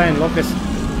 It's like a giant locust.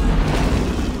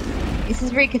 This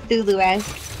is very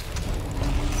Cthulhu-esque.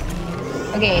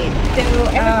 Okay, so I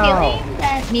have a feeling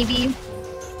that maybe...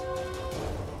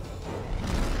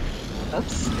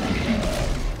 Oops.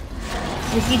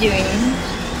 What's he doing?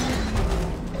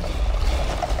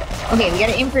 Okay, we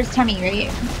gotta aim for his tummy, right?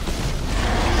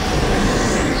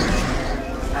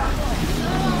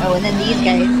 Oh, and then these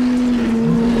guys.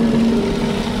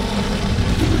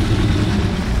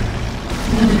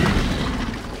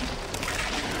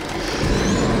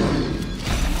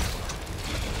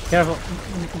 Careful.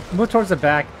 Move towards the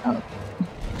back. Oh.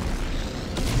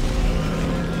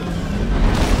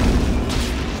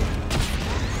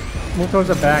 Move towards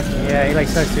the back. Yeah, he like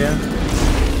sucks you in.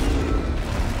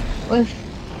 Oof.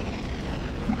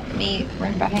 Let me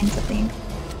run behind something.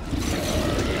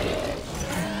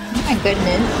 Oh my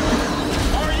goodness.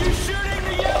 Are you shooting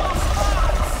the yellow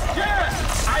spots?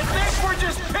 Yes! I think we're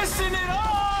just pissing it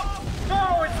off!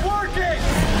 No, it's working!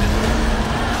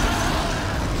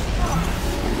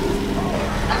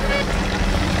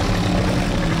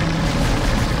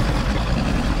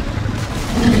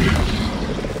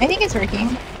 I think it's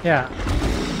working. Yeah.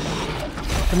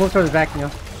 So move towards the back, Neil.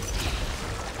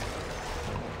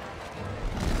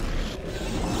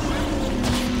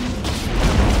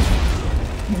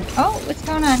 Oh, what's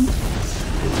going on?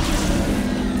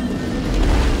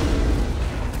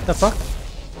 The fuck?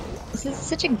 This is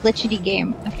such a glitchity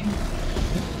game. Okay.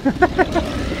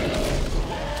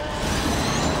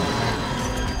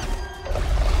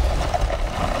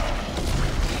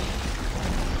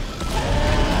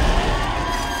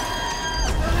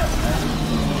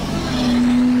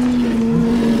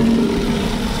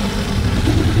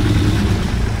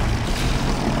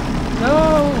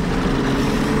 No!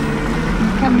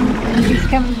 Come.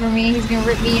 coming for me. He's gonna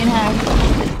rip me in half.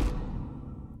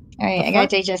 Alright, I got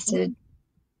digested.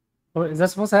 Oh, is that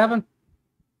supposed to happen?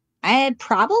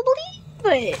 Probably,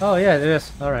 but... Oh, yeah, it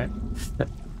is. Alright.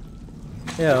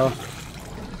 Yeah.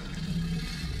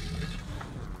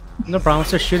 No problem,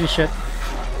 it's just shooting shit.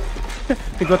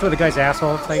 To go through the guy's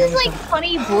asshole. This is like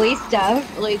funny boy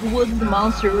stuff. Like, what the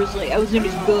monster was like, I was in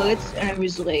his guts, and I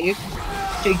was like,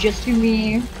 digesting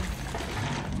me.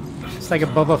 It's like a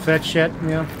Boba Fett shit, you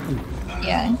know?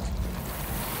 Yeah.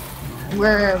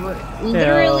 We're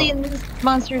literally in this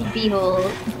monster's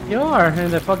beehole. You are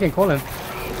in the fucking colon.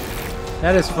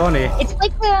 That is funny. It's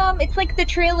like the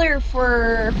trailer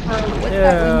for what's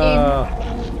that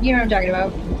one game? You know what I'm talking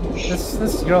about.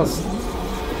 This girl's.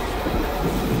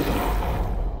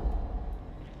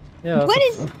 Yeah. What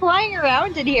is flying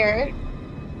around in here?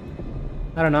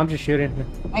 I don't know. I'm just shooting.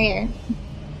 Okay.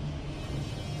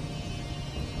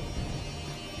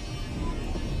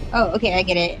 Oh, okay. I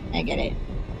get it. I get it.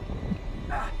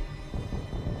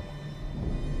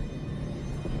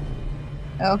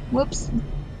 Oh, whoops.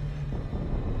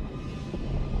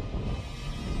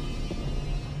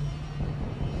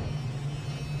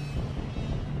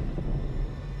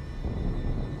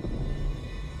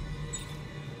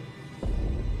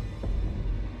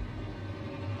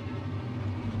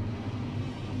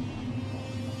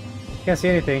 Can't see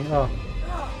anything. Oh.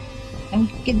 I'm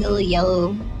getting the little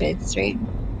yellow bits, right?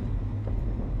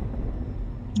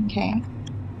 Okay.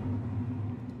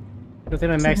 Good thing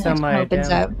I maxed out my opens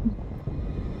up.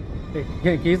 Can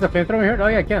you use the flamethrower here? Oh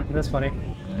yeah, I can. That's funny.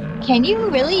 Can you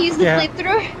really use the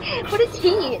flamethrower? What is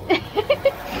heat?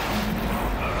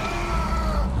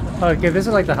 Okay, this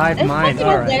is like the hive mind. That's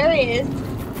fucking hilarious.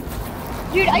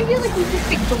 Dude, I feel like we've just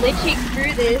been glitching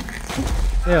through this.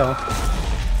 Ew.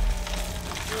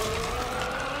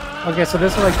 Okay, so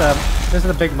this is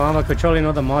the big mama controlling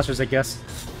all the monsters, I guess.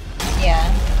 Yeah.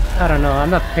 I don't know.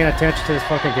 I'm not paying attention to this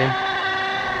fucking game.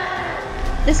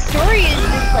 The story is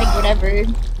just like whatever.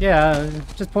 Yeah,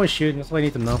 just point shooting. That's all I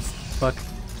need to know. Fuck.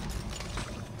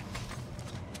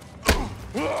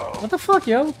 What the fuck,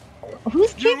 yo?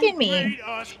 Who's kicking me?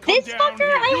 This fucker?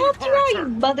 I helped you out, you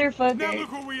motherfucker. Now look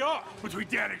who we are. Between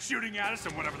Danik shooting at us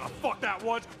and whatever the fuck that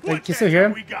was. Wait, can you still hear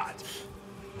him? We got.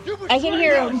 I can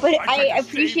hear him, but I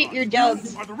appreciate your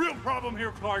dubs. You are the real problem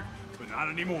here, Clark, but not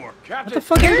anymore. What the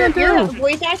fuck are you gonna do?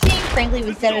 Voice acting, frankly,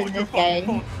 was better than this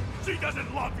guy. She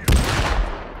doesn't love you.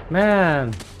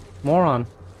 Man, moron.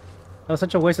 That was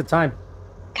such a waste of time.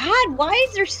 God, why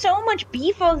is there so much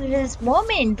beef over this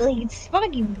woman? Like, it's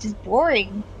fucking just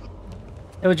boring.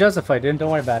 It was justified, dude. Don't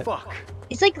worry about it. Fuck.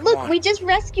 It's like, look, we just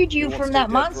rescued you from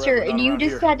that monster, and you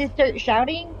just had to start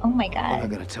shouting? Oh my god. I'm not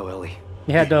gonna tell Ellie.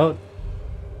 Yeah, don't.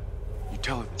 You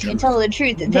tell her the You truth. can tell the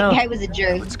truth that that guy was a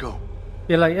jerk. Let's go.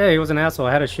 You're like, yeah, he was an asshole.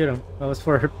 I had to shoot him. That was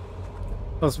for. That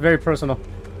was very personal.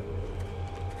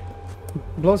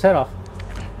 Blow his head off.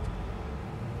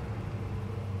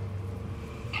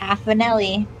 Half an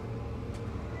Ellie.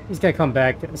 He's gonna come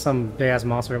back. Some big ass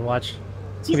monster. Watch.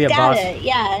 It's He's gonna be a boss. gotta,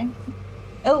 yeah.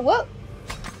 Oh, whoa.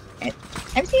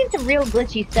 I'm seeing some real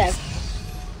glitchy stuff.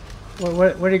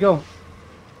 Where'd he go?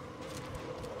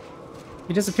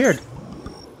 He disappeared.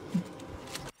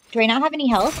 Do I not have any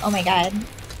health? Oh my god.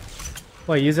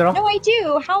 What, use it all? No, I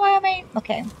do. How am I?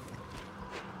 Okay.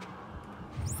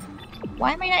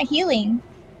 Why am I not healing?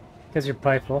 Because you're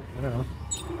probably full. I don't know.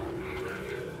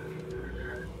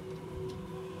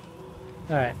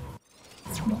 Alright.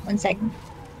 1 second.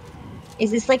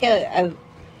 Is this like a...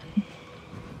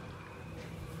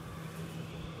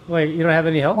 Wait, you don't have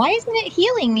any health? Why isn't it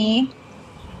healing me?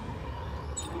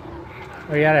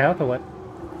 Are you out of health or what?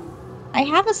 I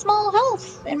have a small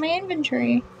health in my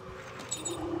inventory.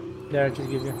 There, I just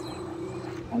give you.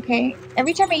 Okay.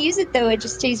 Every time I use it though, it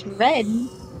just stays red.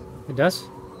 It does?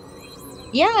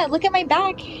 Yeah, look at my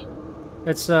back.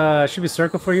 It's should be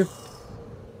circle for you.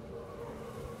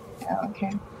 Oh,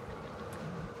 okay.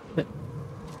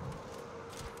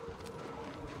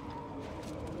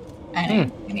 I don't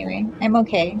know. Anyway, I'm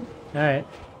okay. Alright.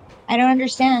 I don't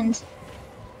understand.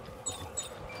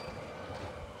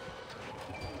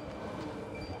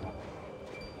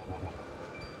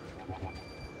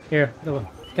 Here,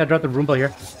 gotta drop the Roomba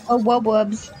here. Oh,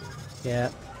 wubs. Yeah.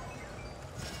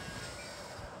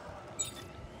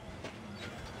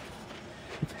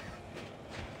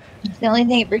 It's the only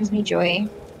thing that brings me joy.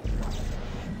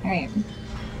 Alright.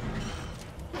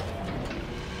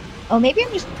 Oh, maybe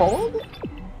I'm just cold?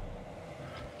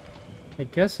 I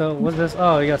guess so. What's this?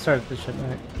 Oh, you gotta start this shit.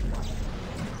 Alright.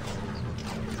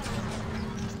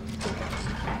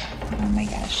 Oh my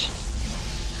gosh.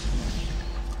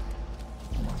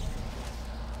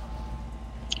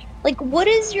 Like, what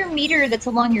is your meter that's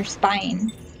along your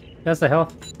spine? That's the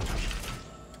health.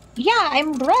 Yeah,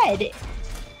 I'm red.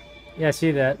 Yeah, I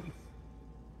see that.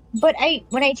 But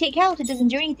when I take health, it doesn't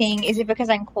do anything. Is it because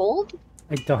I'm cold?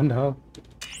 I don't know.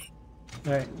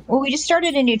 Alright. Well, we just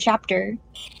started a new chapter.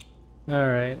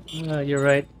 Alright. You're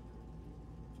right.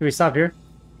 Should we stop here?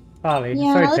 Probably.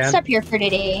 Yeah, Sorry, let's Tan. stop here for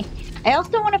today. I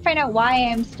also want to find out why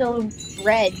I'm still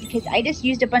red, because I just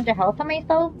used a bunch of health on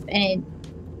myself, and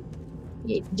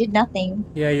it did nothing.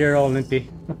 Yeah, you're all limpy.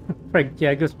 Right,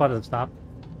 yeah, good spot to stop.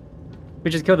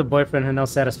 We just killed the boyfriend and no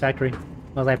satisfactory.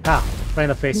 I was like, pow, right in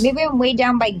the face. Maybe I'm way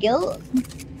down by guilt?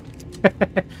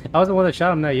 I was the one that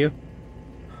shot him, not you.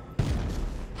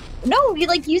 No, you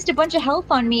like used a bunch of health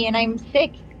on me and I'm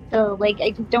sick, so like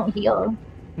I just don't heal.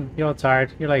 You're all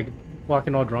tired. You're like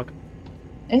walking all drunk.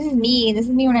 This is me. This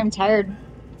is me when I'm tired.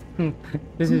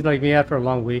 This is like me after a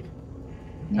long week.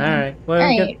 Yeah. Alright. Well,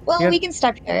 Alright, well, we can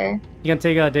stop here. You gonna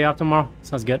take a day off tomorrow?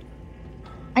 Sounds good.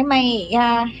 I might,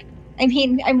 yeah. I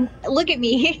mean, look at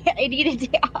me. I need a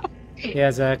day off. Yeah,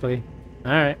 exactly.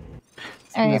 Alright.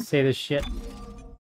 I'm gonna say this shit.